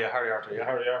 Harry Arthur. Yeah.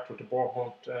 Harry Arthur, the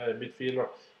Bournemouth midfielder.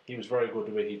 He was very good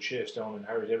the way he chased down and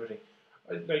harried everything.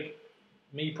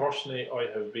 Me personally, I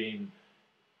have been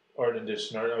Ireland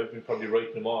this, and I've been probably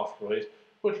writing them off, right?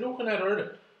 But looking at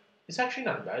Ireland, it's actually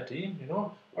not a bad team,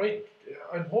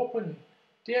 I'm hoping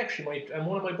they actually might. And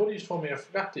one of my buddies told me, I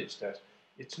forgot this, that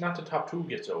it's not the top two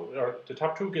gets out, or the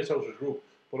top two gets out of the group,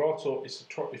 but also it's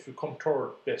if you come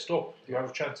third best up, you have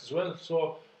a chance as well.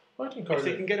 So I think if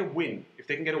they can get a win,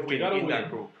 in that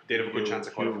group, they'd have a good chance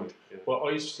of qualifying. Yeah. But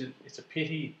it's a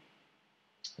pity.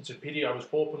 It's a pity. I was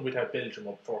hoping we'd have Belgium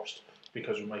up first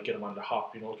because we might get them on the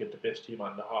hop, get the best team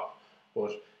on the hop.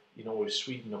 But with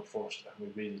Sweden up first, and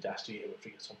we really that's the if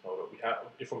we get something out of it.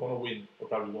 If we're going to win, we're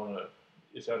probably going to.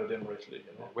 It's out of them or Italy,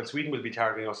 Well, Sweden will be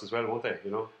targeting us as well, won't they?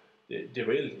 They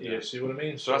will. Yeah. See what I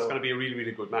mean? So that's going to be a really,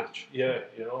 really good match. Yeah,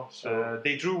 So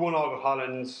they drew 1-1 with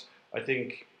Holland. I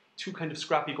think two kind of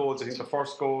scrappy goals. I think the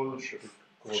first goal,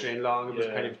 Shane Long, it was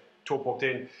kind of toe poked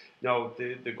in. Now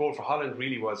the goal for Holland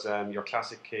really was your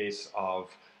classic case of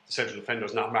the central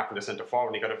defenders not marking the centre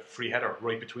forward, and he got a free header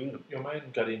right between them. Your man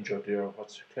got injured there.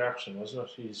 What's Clarkson, wasn't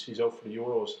it? He's out for the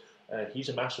Euros. He's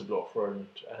a massive blow for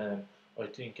Ireland. I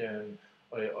think.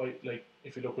 I like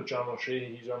if you look at John O'Shea,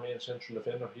 he's our main central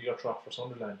defender. He got dropped for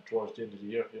Sunderland towards the end of the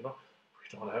year. We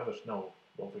don't have it now.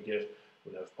 Don't forget,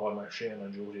 we'll have Paul Marchand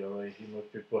and Judy. All right, he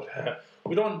might be, but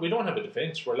we don't have a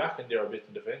defence. We're lacking there a bit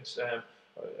in defence.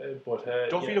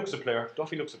 Duffy looks a player.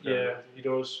 Yeah, he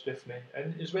does definitely.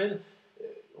 And as well,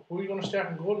 who are you going to start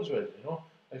in goal as well?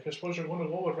 I suppose you're going to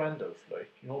go with Randolph,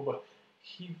 but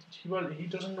he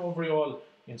doesn't overall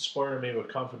inspire me with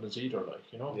confidence either,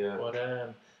 Yeah. But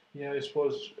I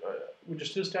suppose would you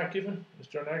still start giving? Is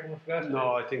there an argument for that?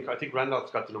 No, I think Randolph's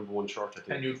got the number one shirt. I think.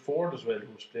 And you Ford as well, who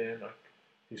was playing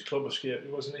his club escape.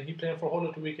 Wasn't he playing for Hull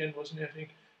at the weekend? Wasn't he? I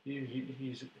think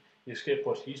he escaped,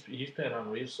 but he's playing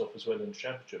on real stuff as well in the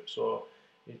championship. So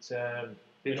it's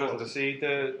interesting to see.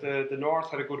 The North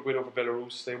had a good win over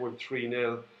Belarus. They won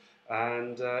 3-0.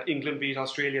 And England beat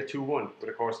Australia 2-1, but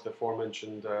of course the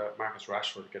aforementioned Marcus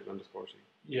Rashford getting on the score sheet.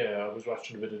 Yeah, I was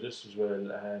watching a bit of this as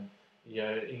well.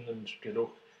 England, they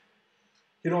look.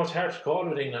 It's hard to call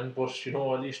with England, but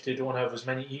at least they don't have as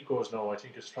many egos now. I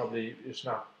think it's not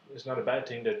a bad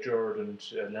thing that Gerrard and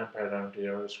Lampard aren't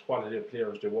there. As quality of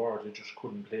players they were, they just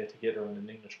couldn't play together in an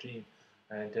English team,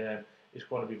 and it's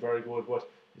going to be very good. But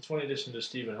it's funny listening to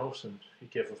Stephen Howson.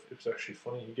 It was actually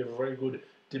funny. He gave a very good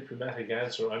diplomatic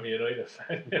answer. I'm a United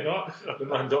fan, the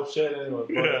man's upset anyway.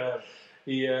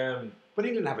 But But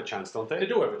England have a chance, don't they? They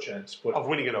do have a chance, but of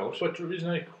winning it out. But the reason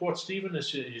I quote Stephen is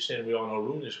he's saying we all know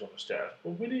Rooney's going to start.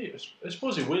 But will he? I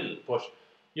suppose he will. But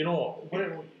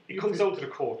it comes down to the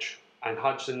coach. And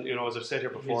Hodgson, as I've said here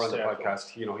before on the podcast,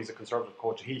 he's a conservative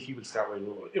coach. He will start with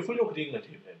Rooney. If we look at the England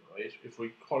team then, right? If we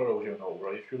call it out here now,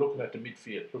 right? If you're looking at the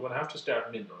midfield, you're going to have to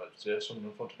start Milner, I'd say, someone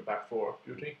in front of the back four.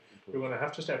 Do you think? You're going to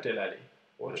have to start Dele Alli,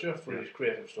 won't you, for his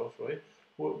creative stuff, right?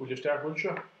 Will you start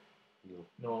Wilshere?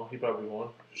 No, he probably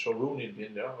won't. So Rooney will be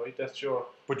in there, right? That's your.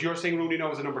 But you're saying Rooney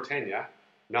now as a number 10, yeah?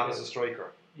 Not as a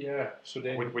striker. Yeah. So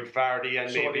then with Vardy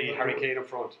and maybe Harry Kane up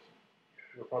front.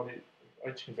 You're probably. I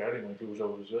think Vardy might lose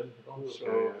out as well. So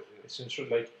yeah. It's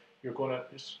interesting. Like you're gonna.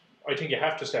 I think you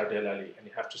have to start Dele Alli and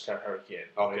you have to start Harry Kane.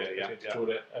 Okay. Right?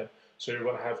 Yeah. So you're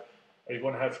gonna have. Are you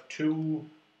gonna have two?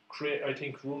 I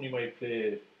think Rooney might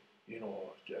play.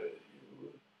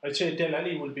 I'd say Dele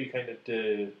Alli will be kind of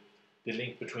the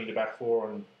link between the back four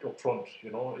and up front.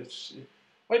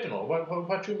 I don't know.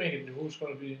 What do you make it? Who's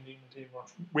going to be in the England team? Or?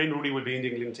 Wayne Rooney will be in the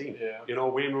England team. Yeah. You know,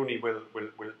 Wayne Rooney will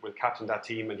captain that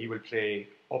team, and he will play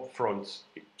up front,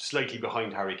 slightly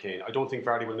behind Harry Kane. I don't think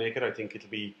Vardy will make it. I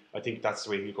think that's the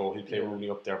way he'll go. He'll play Rooney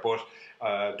up there. But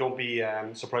don't be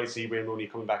surprised to see Wayne Rooney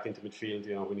coming back into midfield,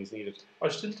 you know, when he's needed. I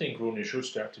still think Rooney should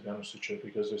start, to be honest with you,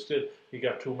 because he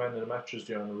got 2 men in the matches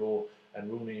there in a row, and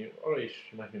Rooney, alright,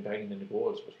 he might be banging in the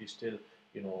goals, but he's still,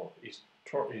 you know, he's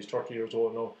 30 years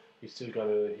old now. He's still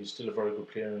a very good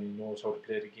player, and he knows how to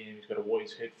play the game. He's got a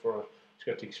wise head for it. He's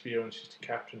got the experience. He's the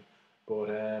captain. But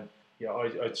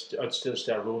I'd still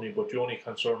start Rooney. But the only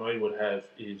concern I would have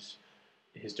is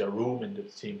there room in the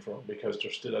team for him, because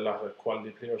there's still a lot of quality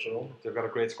players around. They've got a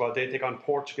great squad. They take on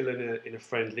Portugal in a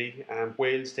friendly.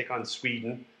 Wales take on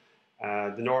Sweden.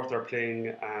 The North are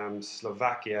playing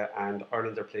Slovakia, and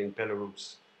Ireland are playing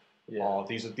Belarus. Yeah.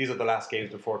 These are the last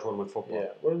games before tournament football. Yeah,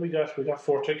 well, we got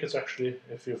 4 tickets actually.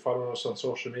 If you're following us on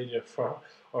social media, for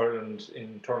Ireland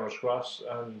in Turner's Cross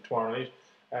and tomorrow night,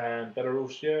 and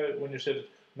Belarus. Yeah, when you said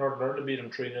Northern Ireland beat them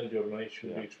 3-0 the other night,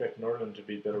 you'd be expecting Ireland to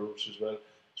beat Belarus as well.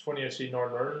 It's funny, I see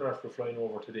Northern Ireland after flying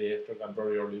over today. They're gone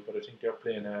very early, but I think they're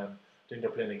playing.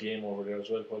 A game over there as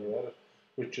well while they're at it.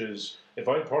 Which is, if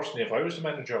I was the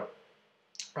manager,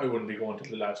 I wouldn't be going to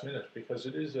the last minute, because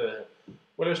it is a.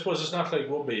 Well, I suppose it's not like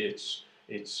rugby.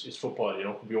 It's football. You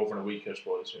know, it could be over in a week, I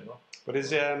suppose. You know. But is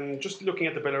just looking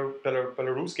at the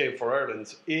Belarus game for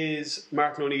Ireland, is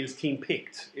Martin O'Neill's team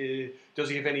picked? Does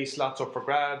he have any slots up for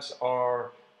grabs,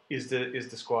 or is the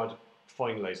squad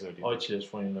finalised now? I'd say it's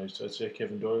finalised. I'd say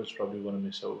Kevin Doyle's probably going to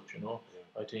miss out. You know,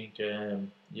 I think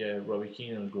Robbie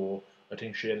Keane will go. I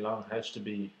think Shane Long has to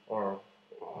be our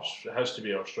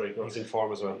striker. He's in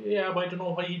form as well. Yeah, but I don't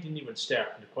know why he didn't even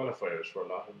start in the qualifiers for a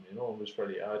lot of them. You know, it was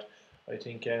fairly odd. I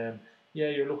think,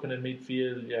 you're looking at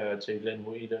midfield. Yeah, I'd say Glenn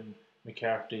Whelan,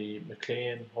 McCarthy,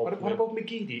 McLean. What about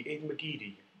McGeady? Aidan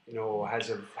McGeady, you know,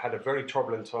 had a very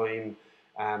turbulent time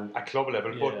at club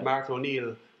level, but Martin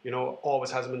O'Neill, you know,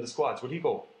 always has him in the squads. Will he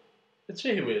go? I'd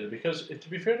say he will, because to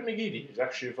be fair to McGeady, he's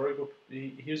actually a very good.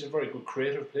 He is a very good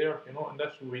creative player, you know, and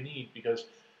that's what we need, because.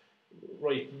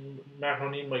 Right, Martin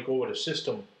O'Neill might go with a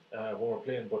system when we're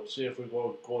playing, but say if we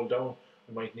go goal down,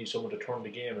 we might need someone to turn the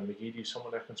game, and McGeady's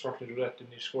someone that can certainly do that.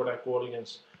 Didn't he score that goal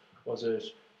against? Was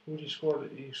it? Who did he score?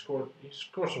 He scored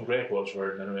some great goals for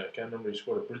Ireland anyway. I can't remember. He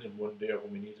scored a brilliant one there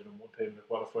when we needed him one time in the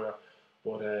qualifier.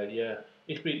 But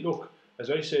it'll be, look, as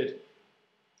I said,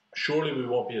 surely we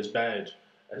won't be as bad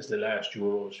as the last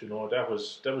Euros. You know, that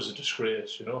was a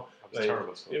disgrace. You know, that was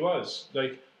terrible stuff. It was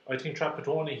like. I think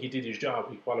Trapattoni, he did his job.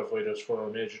 He qualified us for a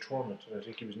major tournament, and I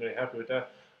think he was very happy with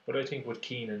that. But I think with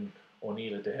Keane and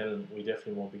O'Neill at the helm, we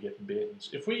definitely won't be getting beaten.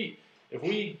 If we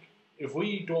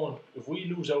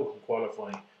lose out in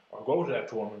qualifying or go to that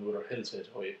tournament with our heads held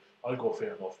high, I'll go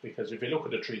fair enough, because if you look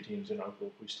at the 3 teams in our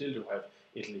group, we still do have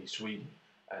Italy, Sweden,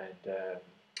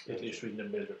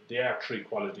 and Belgium. They are 3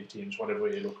 quality teams, whatever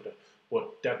way you look at it.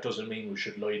 But that doesn't mean we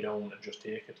should lie down and just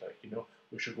take it. Like, you know,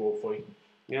 we should go fighting.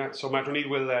 Yeah, so Martin O'Neill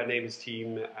will name his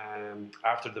team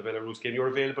after the Belarus game. You're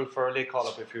available for a late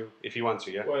call-up if you want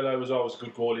to, yeah? Well, I was always a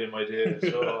good goalie in my day,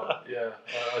 so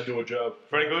I'll do a job.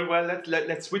 Very good. Well,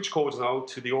 let's switch codes now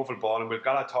to the oval ball, and we've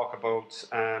got to talk about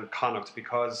Connacht,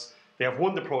 because they have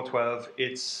won the Pro 12.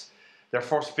 It's their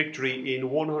first victory in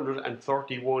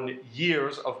 131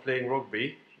 years of playing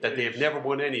rugby, that they have never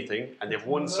won anything, and they've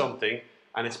won something.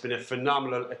 And it's been a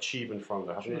phenomenal achievement from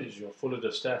them. Jeez, you're full of the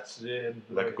stats today.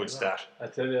 Like a good stat. I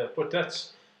tell you. But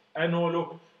I know,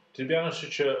 look, to be honest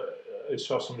with you, I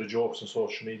saw some of the jokes on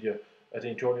social media. I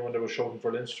think the only one that was shouting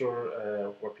for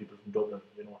Leinster were people from Dublin,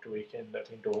 you know, at the weekend. I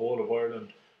think the whole of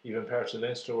Ireland, even parts of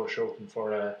Leinster, were shouting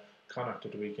for Connacht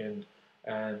at the weekend.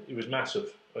 And it was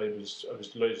massive. I was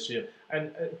delighted to see it.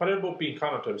 And whatever about being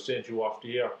Connacht, I was saying to you off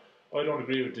the air, I don't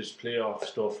agree with this playoff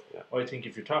stuff. Yeah. I think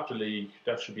if you top the league,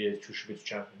 that should be it. You should be the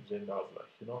champions end of, like,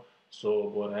 you know.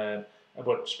 So,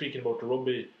 but speaking about the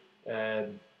rugby,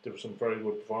 there were some very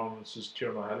good performances.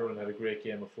 Tiernan O'Halloran had a great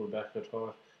game of full back, I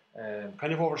thought.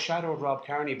 Kind of overshadowed Rob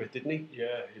Kearney a bit, didn't he?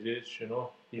 Yeah, he did. You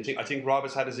know. I think Rob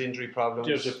has had his injury problems.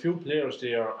 There's a few players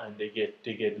there, and they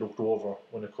get looked over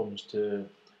when it comes to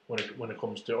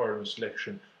Ireland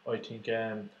selection. I think.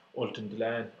 Ultan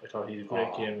Delan, I thought he had a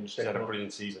great game in the second. He's had a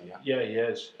brilliant season, yeah. Yeah, he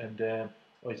has. And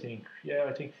I think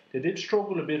they did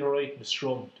struggle a bit alright in the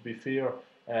scrum, to be fair.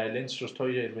 Leinster's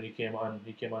tight end when he came on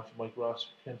for Mike Ross.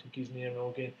 I can't think his name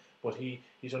now again. But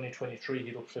he's only 23,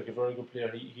 he looks like a very good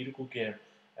player. He had a good game.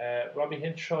 Robbie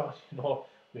Henshaw, you know,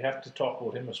 we have to talk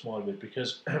about him a small bit,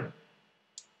 because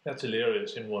that's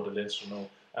hilarious, him going to Leinster now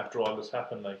after all that's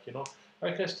happened, like, you know.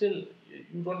 Like I still,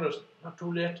 you wonder, it's not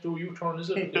too late to do a U-turn, is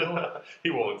it? You know? He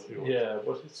won't. Yeah,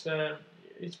 but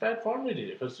it's bad form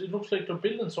really, because it looks like they're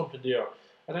building something there.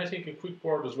 And I think a quick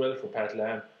word as well for Pat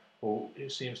Lam, who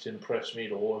seems to impress me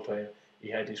the whole time. He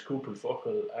had his couple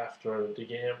fuckle after the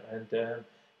game, and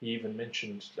he even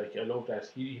mentioned, like, I love that.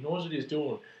 He knows what he's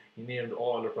doing. He named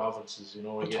all the provinces, you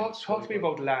know. But again, talk to me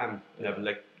about Lamb, Neville.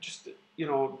 Like, just, you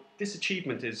know, this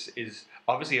achievement is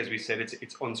obviously, as we said,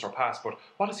 it's unsurpassed. But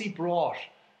what has he brought?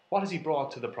 What has he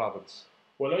brought to the province?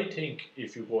 Well, I think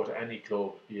if you go to any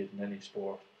club, be it in any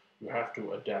sport, you have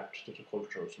to adapt to the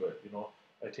culture as well. You know,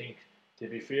 I think, to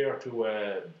be fair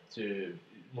to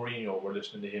Mourinho, we're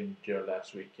listening to him there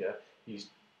last week. Yeah, he's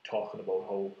talking about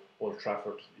how Old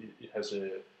Trafford has a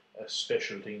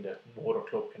special thing that no other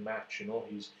club can match. You know,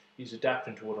 he's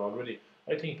adapting to it already.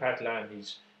 I think Pat Lam,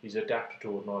 he's adapted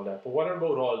to it and all that. But whatever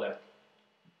about all that,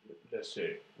 let's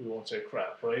say, we won't say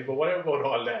crap, right? But whatever about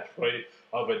all that, right,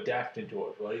 of adapting to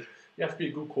it, right? You have to be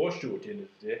a good coach to it at the end of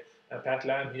the day. And Pat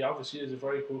Lam, he obviously is a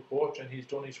very good coach, and he's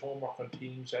done his homework on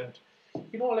teams. And,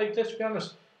 you know, like, let's be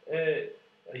honest, a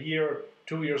year,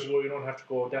 2 years ago, you don't have to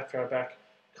go that far back,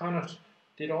 Connacht,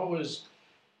 they'd always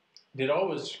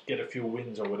get a few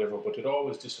wins or whatever, but they'd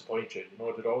always disappoint you. You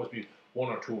know, there'd always be one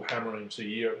or two hammerings a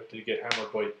year that they get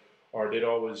hammered by, or they'd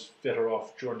always better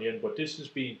off during the end. But this has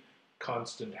been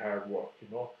constant hard work, you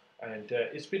know, and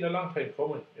it's been a long time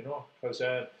coming, you know, because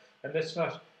and let's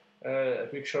not a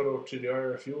big shout out to the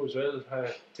RFU as well.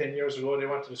 10 years ago they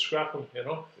wanted to scrap them, you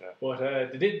know, but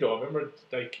they did though. Remember,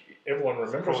 like, everyone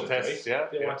remembers protests, it,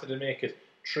 right? They wanted to make it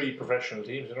 3 professional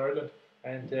teams in Ireland,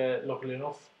 and luckily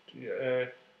enough,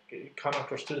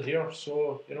 Connacht are still here.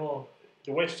 So, you know,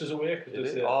 the West is awake.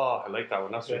 I like that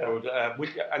one. That's so good.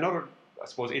 Another, I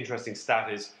suppose, interesting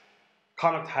stat is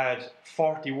Connacht had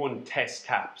 41 test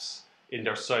caps in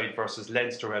their side versus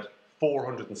Leinster had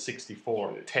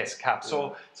 464 test caps.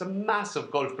 So it's a massive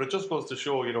gulf, but it just goes to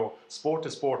show, you know, sport to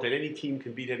sport, and any team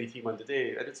can beat any team on the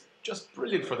day, and it's just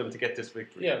brilliant for them to get this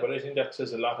victory. Yeah, but I think that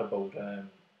says a lot about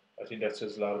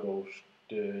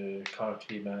the Connacht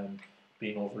team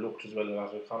being overlooked as well. A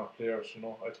lot of Connacht players, you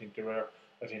know. I think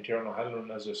Tiernan O'Halloran,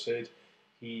 as I said,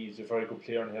 he's a very good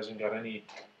player and he hasn't got any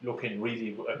looking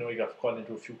really. I know he got called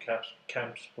into a few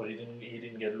camps, but he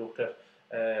didn't get looked at.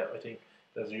 I think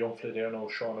there's a young fella there now,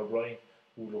 Sean O'Brien,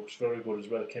 who looks very good as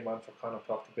well. Came on for Connacht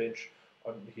off the bench.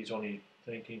 He's only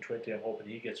 19, 20. I'm hoping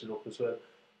he gets a look as well.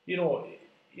 You know,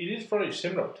 it is very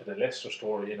similar to the Leicester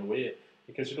story in a way,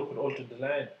 because you look at Ultan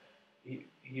Dillane,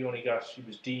 he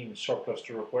was deemed surplus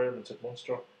to requirements at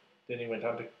Munster. Then he went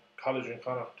on to college in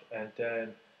Connacht, and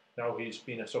then now he's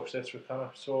been a success with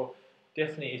Connacht. So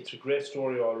definitely, it's a great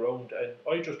story all around, and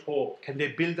I just hope. Can they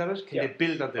build on it? Can they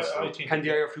build on this? Can the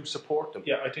IRFU support them?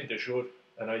 Yeah, I think they should,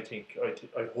 and I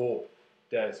hope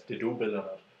that they do build on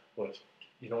it. But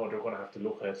you know, they're going to have to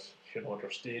look at, you know,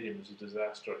 their stadium is a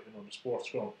disaster. You know, the sports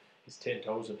ground is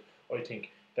 10,000. I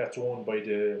think that's owned by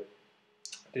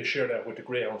they share that with the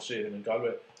Greyhound Stadium in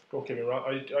Galway. Don't get me wrong.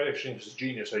 I actually think it's a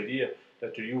genius idea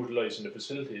that they're utilising the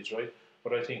facilities, right?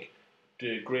 But I think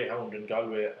the Greyhound in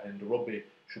Galway and the rugby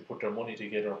should put their money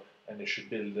together, and they should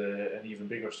build an even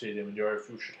bigger stadium, and the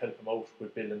RFU should help them out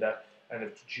with building that. And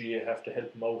if the GA have to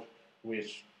help them out with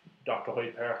Dr.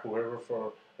 Hyde Park or whoever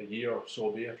for a year,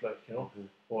 so be it, like, you know.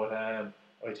 But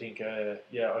I think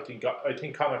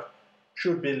Connacht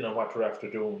should build on what they're after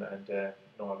doing, and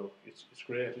no, look, it's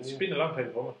great. It's been a long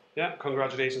time coming. Yeah,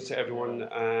 congratulations to everyone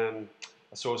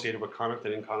associated with Connacht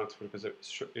and in Connacht, because it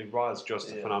was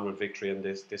just a phenomenal victory, and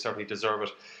they certainly deserve it.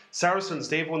 Saracens,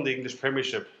 they've won the English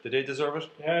Premiership. Did they deserve it?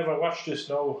 Yeah, I watched this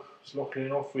now. Luckily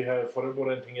enough, we have, what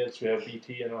about anything else, we have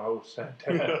BT in our house.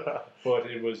 But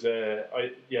it was,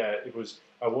 it was,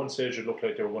 at one stage it looked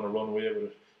like they were going to run away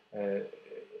with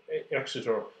it.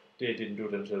 Exeter, they didn't do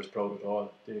themselves proud at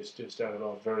all. They started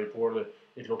off very poorly.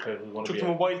 It looked like it was going to be... It took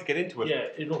them a while to get into it. Yeah,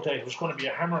 it looked like it was going to be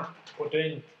a hammer. But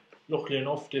then, luckily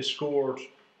enough, they scored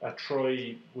a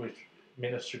try with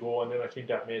minutes to go, and then I think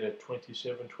that made it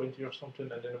 27-20 or something,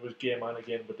 and then it was game on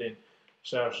again, but then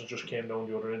Saracens just came down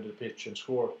the other end of the pitch and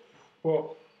scored.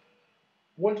 But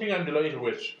one thing I'm delighted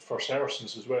with for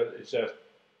Saracens as well is that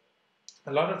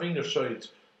a lot of English sides,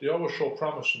 they always show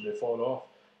promise and they fall off.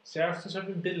 Saracens have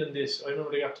been building this. I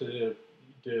remember they got to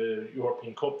the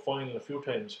European Cup final a few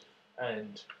times,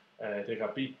 and they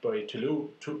got beat by Toulon,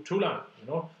 you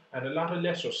know, and a lot of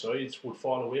lesser sides would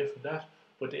fall away from that,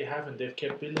 but they haven't. They've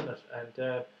kept building it,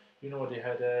 and you know, they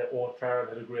had Owen Farrell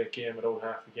had a great game without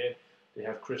half again. They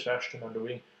have Chris Ashton on the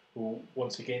wing, who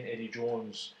once again Eddie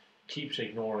Jones keeps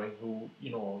ignoring, who,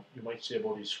 you know, you might say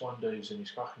about his swan dives and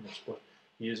his cockiness, but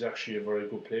he is actually a very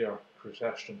good player, Chris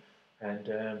Ashton,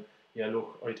 and yeah,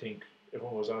 look, I think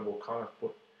everyone goes on about Connacht,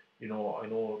 but I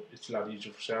know it's a lot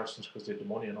easier for Saracens because they had the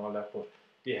money and all that, but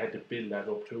they had to build that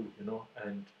up too,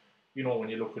 and when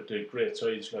you look at the great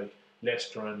sides like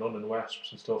Leicester and London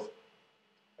Wasps and stuff,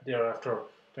 they're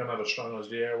not as strong as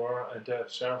they were, and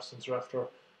Saracens are after,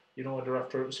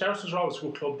 Saracens are always a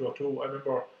good club though too. I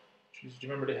remember, do you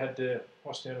remember they had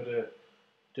what's the name of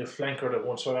the flanker that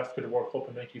won South Africa the World Cup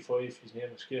in '95? His name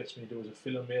escapes me. There was a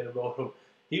film made about him.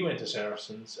 He went to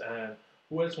Saracens, and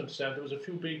who else went to Saracens? There was a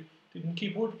few big. Didn't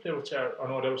Keith Wood play with Saracens? Oh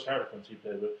no, that was Harlequins he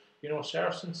played with.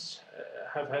 Saracens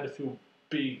have had a few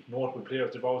big notable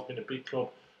players. They've always been a big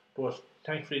club, but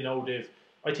thankfully now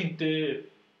I think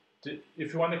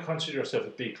if you want to consider yourself a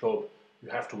big club, you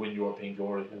have to win European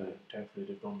glory, and thankfully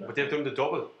they've done that. But they've done the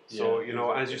double. So,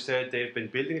 exactly. as you said, they've been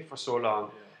building it for so long.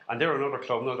 Yeah. And they're another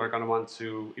club now. They're going to want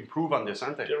to improve on this,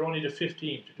 aren't they? They're only the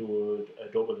 15th to do a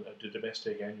double, the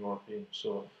domestic and European.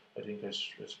 So I think I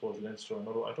suppose Leinster and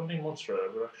I don't think Munster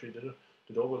ever actually did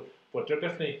the double. But they're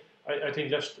definitely. I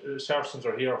think Saracens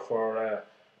are here for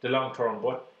the long term.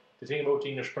 But the thing about the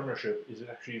English Premiership is it's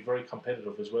actually very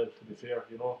competitive as well. To be fair,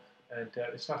 and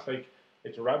it's not like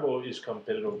the Rabo is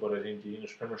competitive, but I think the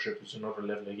English Premiership is another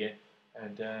level again.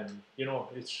 And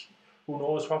it's. Who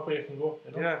knows what way it can go?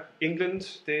 Yeah,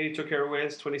 England, they took care of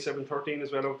Wales 27-13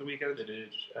 as well over the weekend. They did,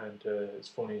 and it's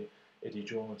funny, Eddie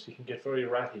Jones, he can get very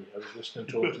ratty. I was listening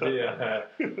to him today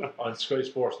on Sky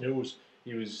Sports News.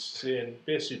 He was saying,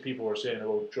 basically people were saying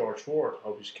about George Ford,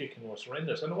 how his kicking was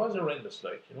horrendous, and it was horrendous,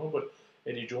 but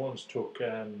Eddie Jones took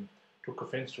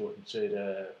offence to it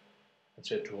and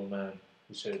said to him,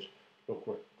 he said, look,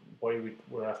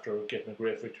 we're after getting a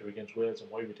great victory against Wales, and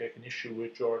why we take an issue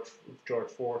with George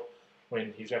Ford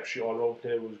when he's actually all round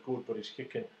play was good, but he's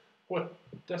kicking. But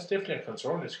that's definitely a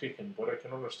concern, his kicking. But I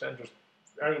can understand there's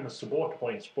arguments to both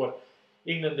points. But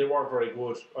England, they were very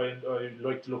good. I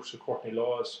like the looks of Courtney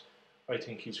Laws. I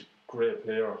think he's a great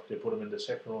player. They put him in the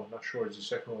second row. I'm not sure he's the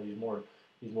second row. He's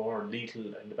more lethal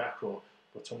in the back row.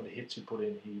 But some of the hits he put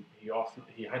in,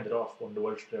 he handed off one of the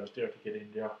Welsh players there to get in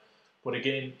there. But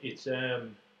again, it's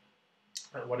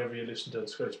whatever you listen to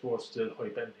Sky Sports, still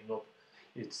hype anything up.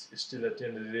 It's still at the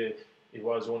end of the day. It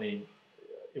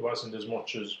wasn't as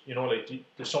much as like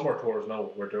the summer tours now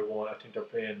where they're going. I think they're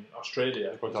playing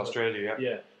Australia. With Australia, yeah.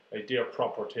 Yeah, like their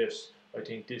proper tests. I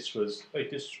think this was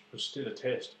still a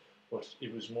test, but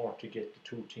it was more to get the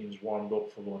two teams warmed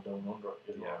up for going down under.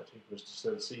 I think it was to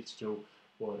sell seats too,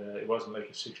 but it wasn't like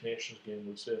a Six Nations game,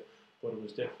 we'll say. But it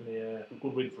was definitely a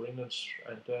good win for England,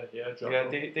 and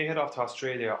they head off to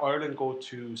Australia. Ireland go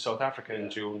to South Africa in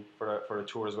June for a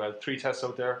tour as well. 3 tests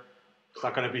out there. It's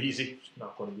not going to be easy. It's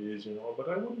not going to be easy, but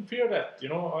I wouldn't fear that.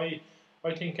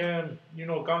 I think gone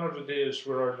are the days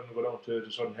where Ireland go down to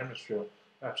the Southern Hemisphere,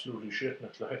 absolutely shitting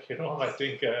it.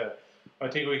 I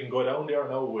think we can go down there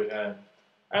now with. I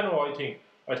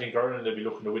think Ireland will be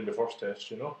looking to win the first test,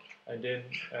 and then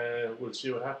we'll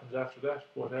see what happens after that.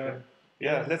 But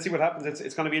let's see what happens.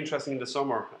 It's going to be interesting in the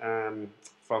summer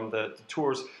from the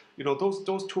tours.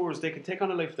 Those tours, they can take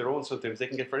on a life of their own sometimes. They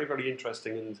can get very, very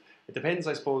interesting, and it depends,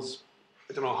 I suppose.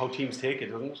 I don't know how teams take it,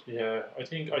 doesn't it? Yeah, I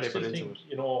still think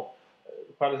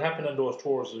what will happen on those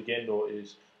tours again though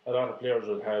is a lot of players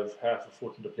will have half a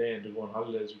foot in the plane to go on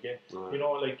holidays again.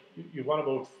 Right. You want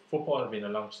about football being a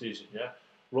long season, yeah.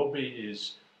 Rugby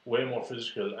is way more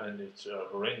physical and it's a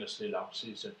horrendously long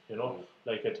season.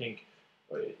 I think.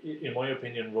 In my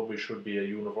opinion, rugby should be a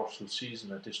universal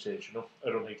season at this stage. I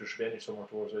don't think there should be any summer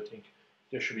tours. I think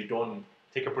they should be done.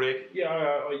 Take a break.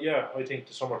 Yeah. I think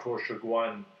the summer tours should go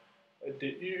on.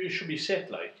 It should be set.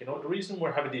 The reason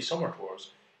we're having these summer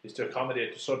tours is to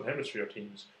accommodate the Southern Hemisphere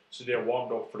teams, so they're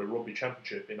warmed up for the Rugby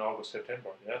Championship in August,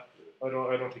 September. Yeah, I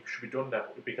don't think we should be done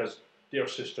that because their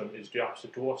system is the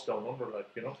opposite to us down under.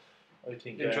 I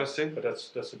think interesting, but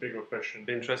that's a bigger question.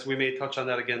 Interesting. We may touch on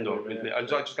that again, though. I'm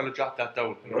just going to jot that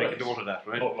down and make a note of that,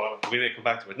 right? We may come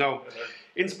back to it. Now,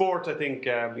 in sport, I think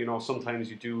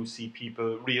sometimes you do see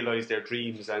people realise their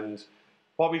dreams, and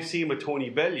what we've seen with Tony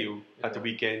Bellew at the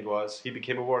weekend was he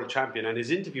became a world champion, and his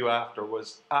interview after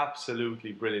was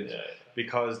absolutely brilliant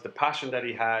because the passion that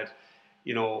he had.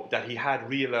 That he had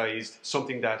realised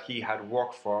something that he had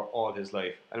worked for all his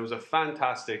life. And it was a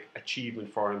fantastic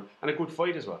achievement for him and a good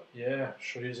fight as well. Yeah,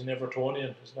 sure, he's an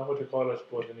Evertonian, isn't that what they call it?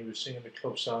 But and he was singing the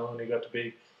club song and he got the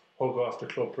big hug off the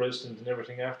club president and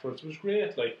everything afterwards. It was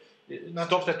great.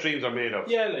 Stuff that dreams are made of.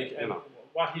 Yeah,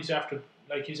 what he's after,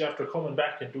 he's after coming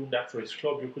back and doing that for his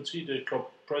club. You could see the club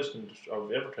president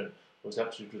of Everton was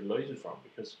absolutely delighted for him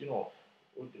because,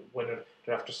 when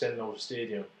they're after selling out the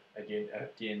stadium, again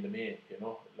at the end of May,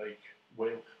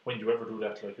 when do you ever do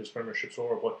that? His premiership's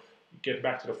over, but getting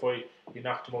back to the fight, he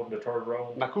knocked him out in the third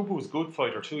round. Makubu's a good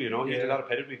fighter too, you know. He had a lot of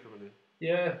pedigree coming in.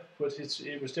 Yeah, but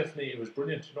it was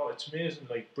brilliant. You know, it's amazing.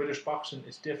 Like, British boxing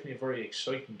is definitely a very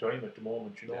exciting time at the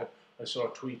moment. You know, I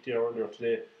saw a tweet there earlier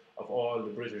today of all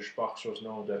the British boxers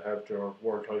now that have their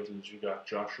world titles. You got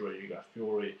Joshua, you got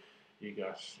Fury, you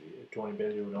got Tony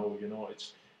Bellew. Now, you know,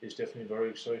 it's definitely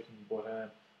very exciting. But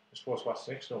I suppose what's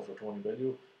next now for Tony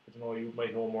Bellew? I don't know, you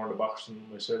might know more on the boxing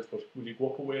than myself, but will you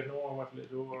go up away now, or what will you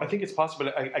do? Or? I think it's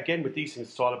possible. Again, with these things,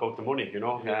 it's all about the money, you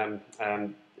know.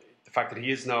 The fact that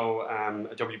he is now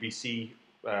a WBC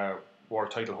world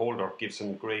title holder gives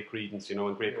him great credence, you know,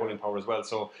 and great pulling power as well.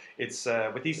 So it's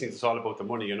with these things, it's all about the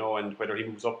money, you know, and whether he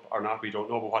moves up or not, we don't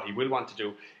know. But what he will want to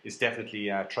do is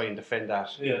definitely try and defend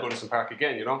that in Goodison Park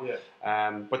again, you know.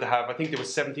 But they have, I think there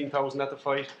was 17,000 at the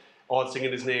fight, all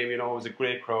singing his name, you know. It was a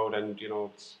great crowd, and you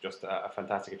know, it's just a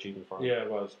fantastic achievement for him. Yeah,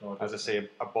 it was. No, as I say,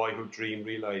 a boyhood dream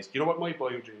realised. You know what my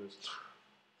boyhood dream is?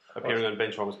 Appearing on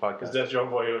BenchWarmers podcast. Is that your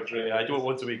boyhood dream? Yeah, I do it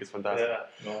once a week. It's fantastic.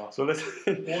 Yeah, no. So listen.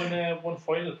 one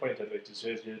final point I'd like to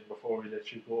say to you before we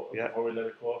let you go. Yeah. Before we let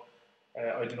it go,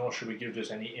 I don't know, should we give this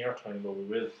any airtime, but we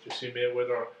will. Just see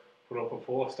Mayweather put up a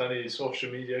post on his social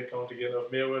media account again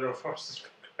of Mayweather versus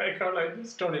McGregor. Like,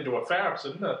 it's turned into a farce,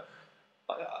 isn't it?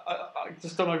 I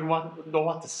just don't even know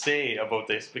what to say about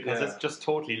this, because it's just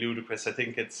totally ludicrous. I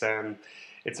think it's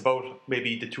about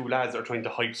maybe the two lads are trying to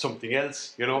hype something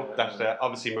else, you know, that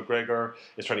obviously McGregor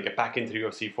is trying to get back into the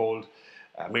UFC fold.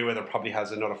 Mayweather probably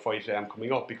has another fight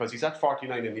coming up, because he's at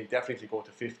 49 and he'll definitely go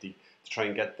to 50 to try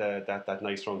and get that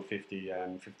nice round 50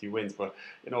 wins. But,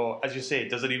 you know, as you say,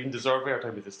 does it even deserve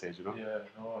airtime at this stage, you know? Yeah,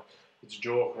 no, it's a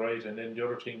joke, right? And then the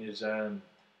other thing is, run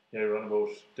about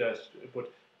that, but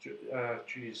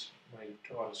geez, my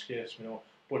thought escapes me now.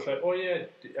 But like,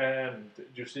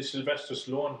 just this Sylvester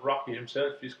Stallone, Rocky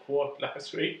himself, his quote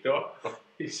last week, though,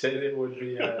 he said it would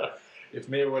be if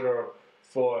Mayweather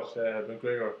fought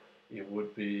McGregor, it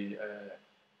would be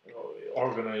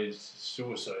organised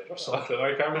suicide or something.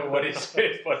 I can't remember what he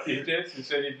said, but he did. He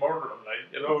said he'd murder him,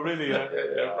 like, you know. Oh, really?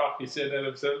 Yeah. Rocky said that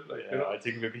himself, like, you know. I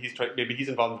think maybe he's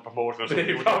involved in the promotion or something.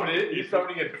 He's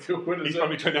probably getting a few quid. He's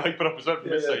probably trying to hype it up himself from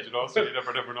this side, you know. So you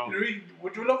never know.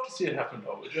 Would you love to see it happen,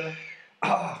 though? Would you?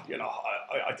 You know,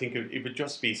 I think it would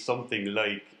just be something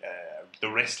like the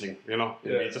wrestling, you know.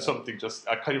 It's just something, just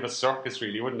a kind of a circus,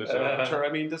 really, wouldn't it? Sure, I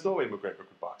mean, there's no way McGregor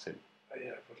could box him.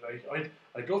 Yeah, but like,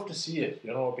 I'd love to see it,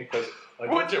 you know, because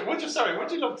would you love to see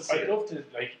it? I'd love to,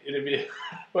 like, it'd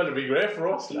be great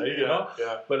for us, like, you know.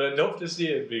 Yeah. But I'd love to see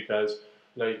it because,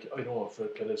 like, I know if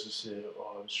fellas will say,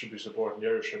 I should be supporting the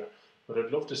Irish, but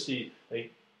I'd love to see,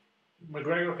 like,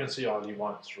 McGregor can say all he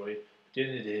wants, right? At the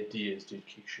end of the day, Diaz did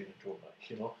kick shit into him, like,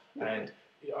 you know. And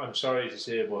I'm sorry to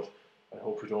say, but I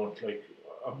hope we don't, like,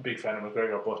 I'm a big fan of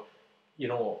McGregor, but, you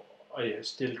know, I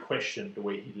still question the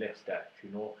way he left that, you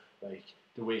know. Like,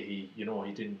 the way he, you know,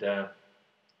 he didn't,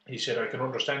 he said, I can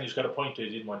understand he's got a point that he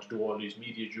didn't want to do all these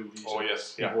media duties. Oh,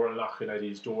 yes, People were knocking at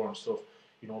his door and stuff,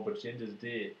 you know, but at the end of the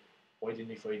day, why didn't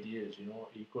he fight Diaz, you know?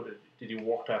 He could have, did he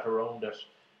work that around that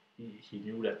he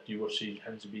knew that the UFC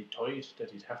hands would be tied, that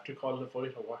he'd have to call the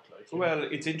fight or what, like? Well,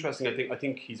 it's interesting. I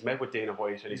think he's met with Dana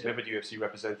White and he's met with UFC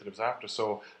representatives after.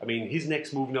 So, I mean, his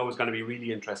next move now is going to be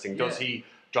really interesting. Does he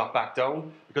drop back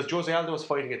down? Because Jose Aldo is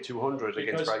fighting at 200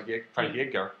 against Frankie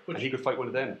Edgar, and he could fight one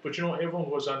of them. But you know, everyone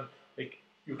goes on, like,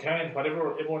 you can't,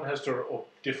 whatever, everyone has their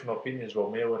different opinions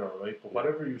about Mayweather, right? But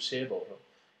whatever you say about him,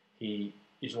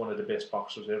 he's one of the best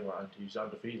boxers ever, and he's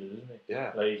undefeated, isn't he?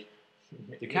 Yeah. Like,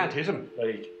 you can't hit him.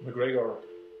 Like, McGregor,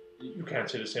 you can't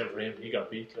say the same for him. He got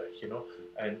beat, like, you know.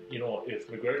 And, you know, if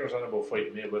McGregor's on about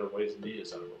fighting Mayweather, why isn't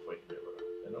Diaz on about fighting Mayweather?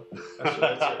 You know? That's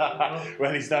what I'd say, you know?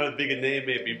 Well, he's not as big a name,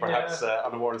 maybe, perhaps,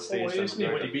 on a world stage. Well, isn't he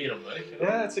when he beat him, like, you know?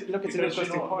 Yeah, it's an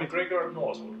interesting point. McGregor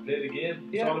knows how to play the game.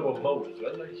 It's all about mouth as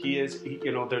well. Like. He is,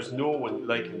 you know, there's no one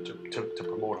like him to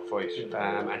promote a fight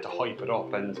and to hype it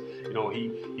up. And, you know,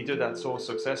 he did that so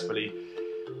successfully.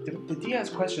 The Diaz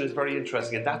question is very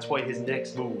interesting, and that's why his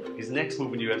next move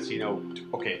in UFC now,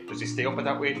 okay, does he stay up at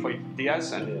that weight, fight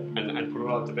Diaz and put it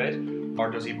all to bed,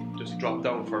 or does he drop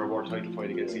down for a world title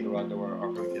fight against either Aldo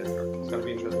or Frankie Edgar? It's going to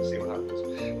be interesting to see what happens.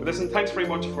 But listen, thanks very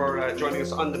much for joining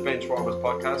us on the BenchWarmers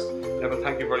podcast. Neville,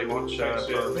 thank you very much. And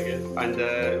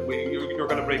you're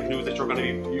going to break news that you're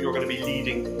going to be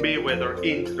leading Mayweather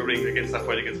into the ring against that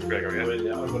fight against McGregor. Yeah, well,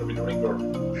 yeah, I'm going to be the ringer.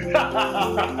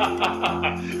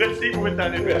 Let's leave it with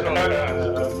that.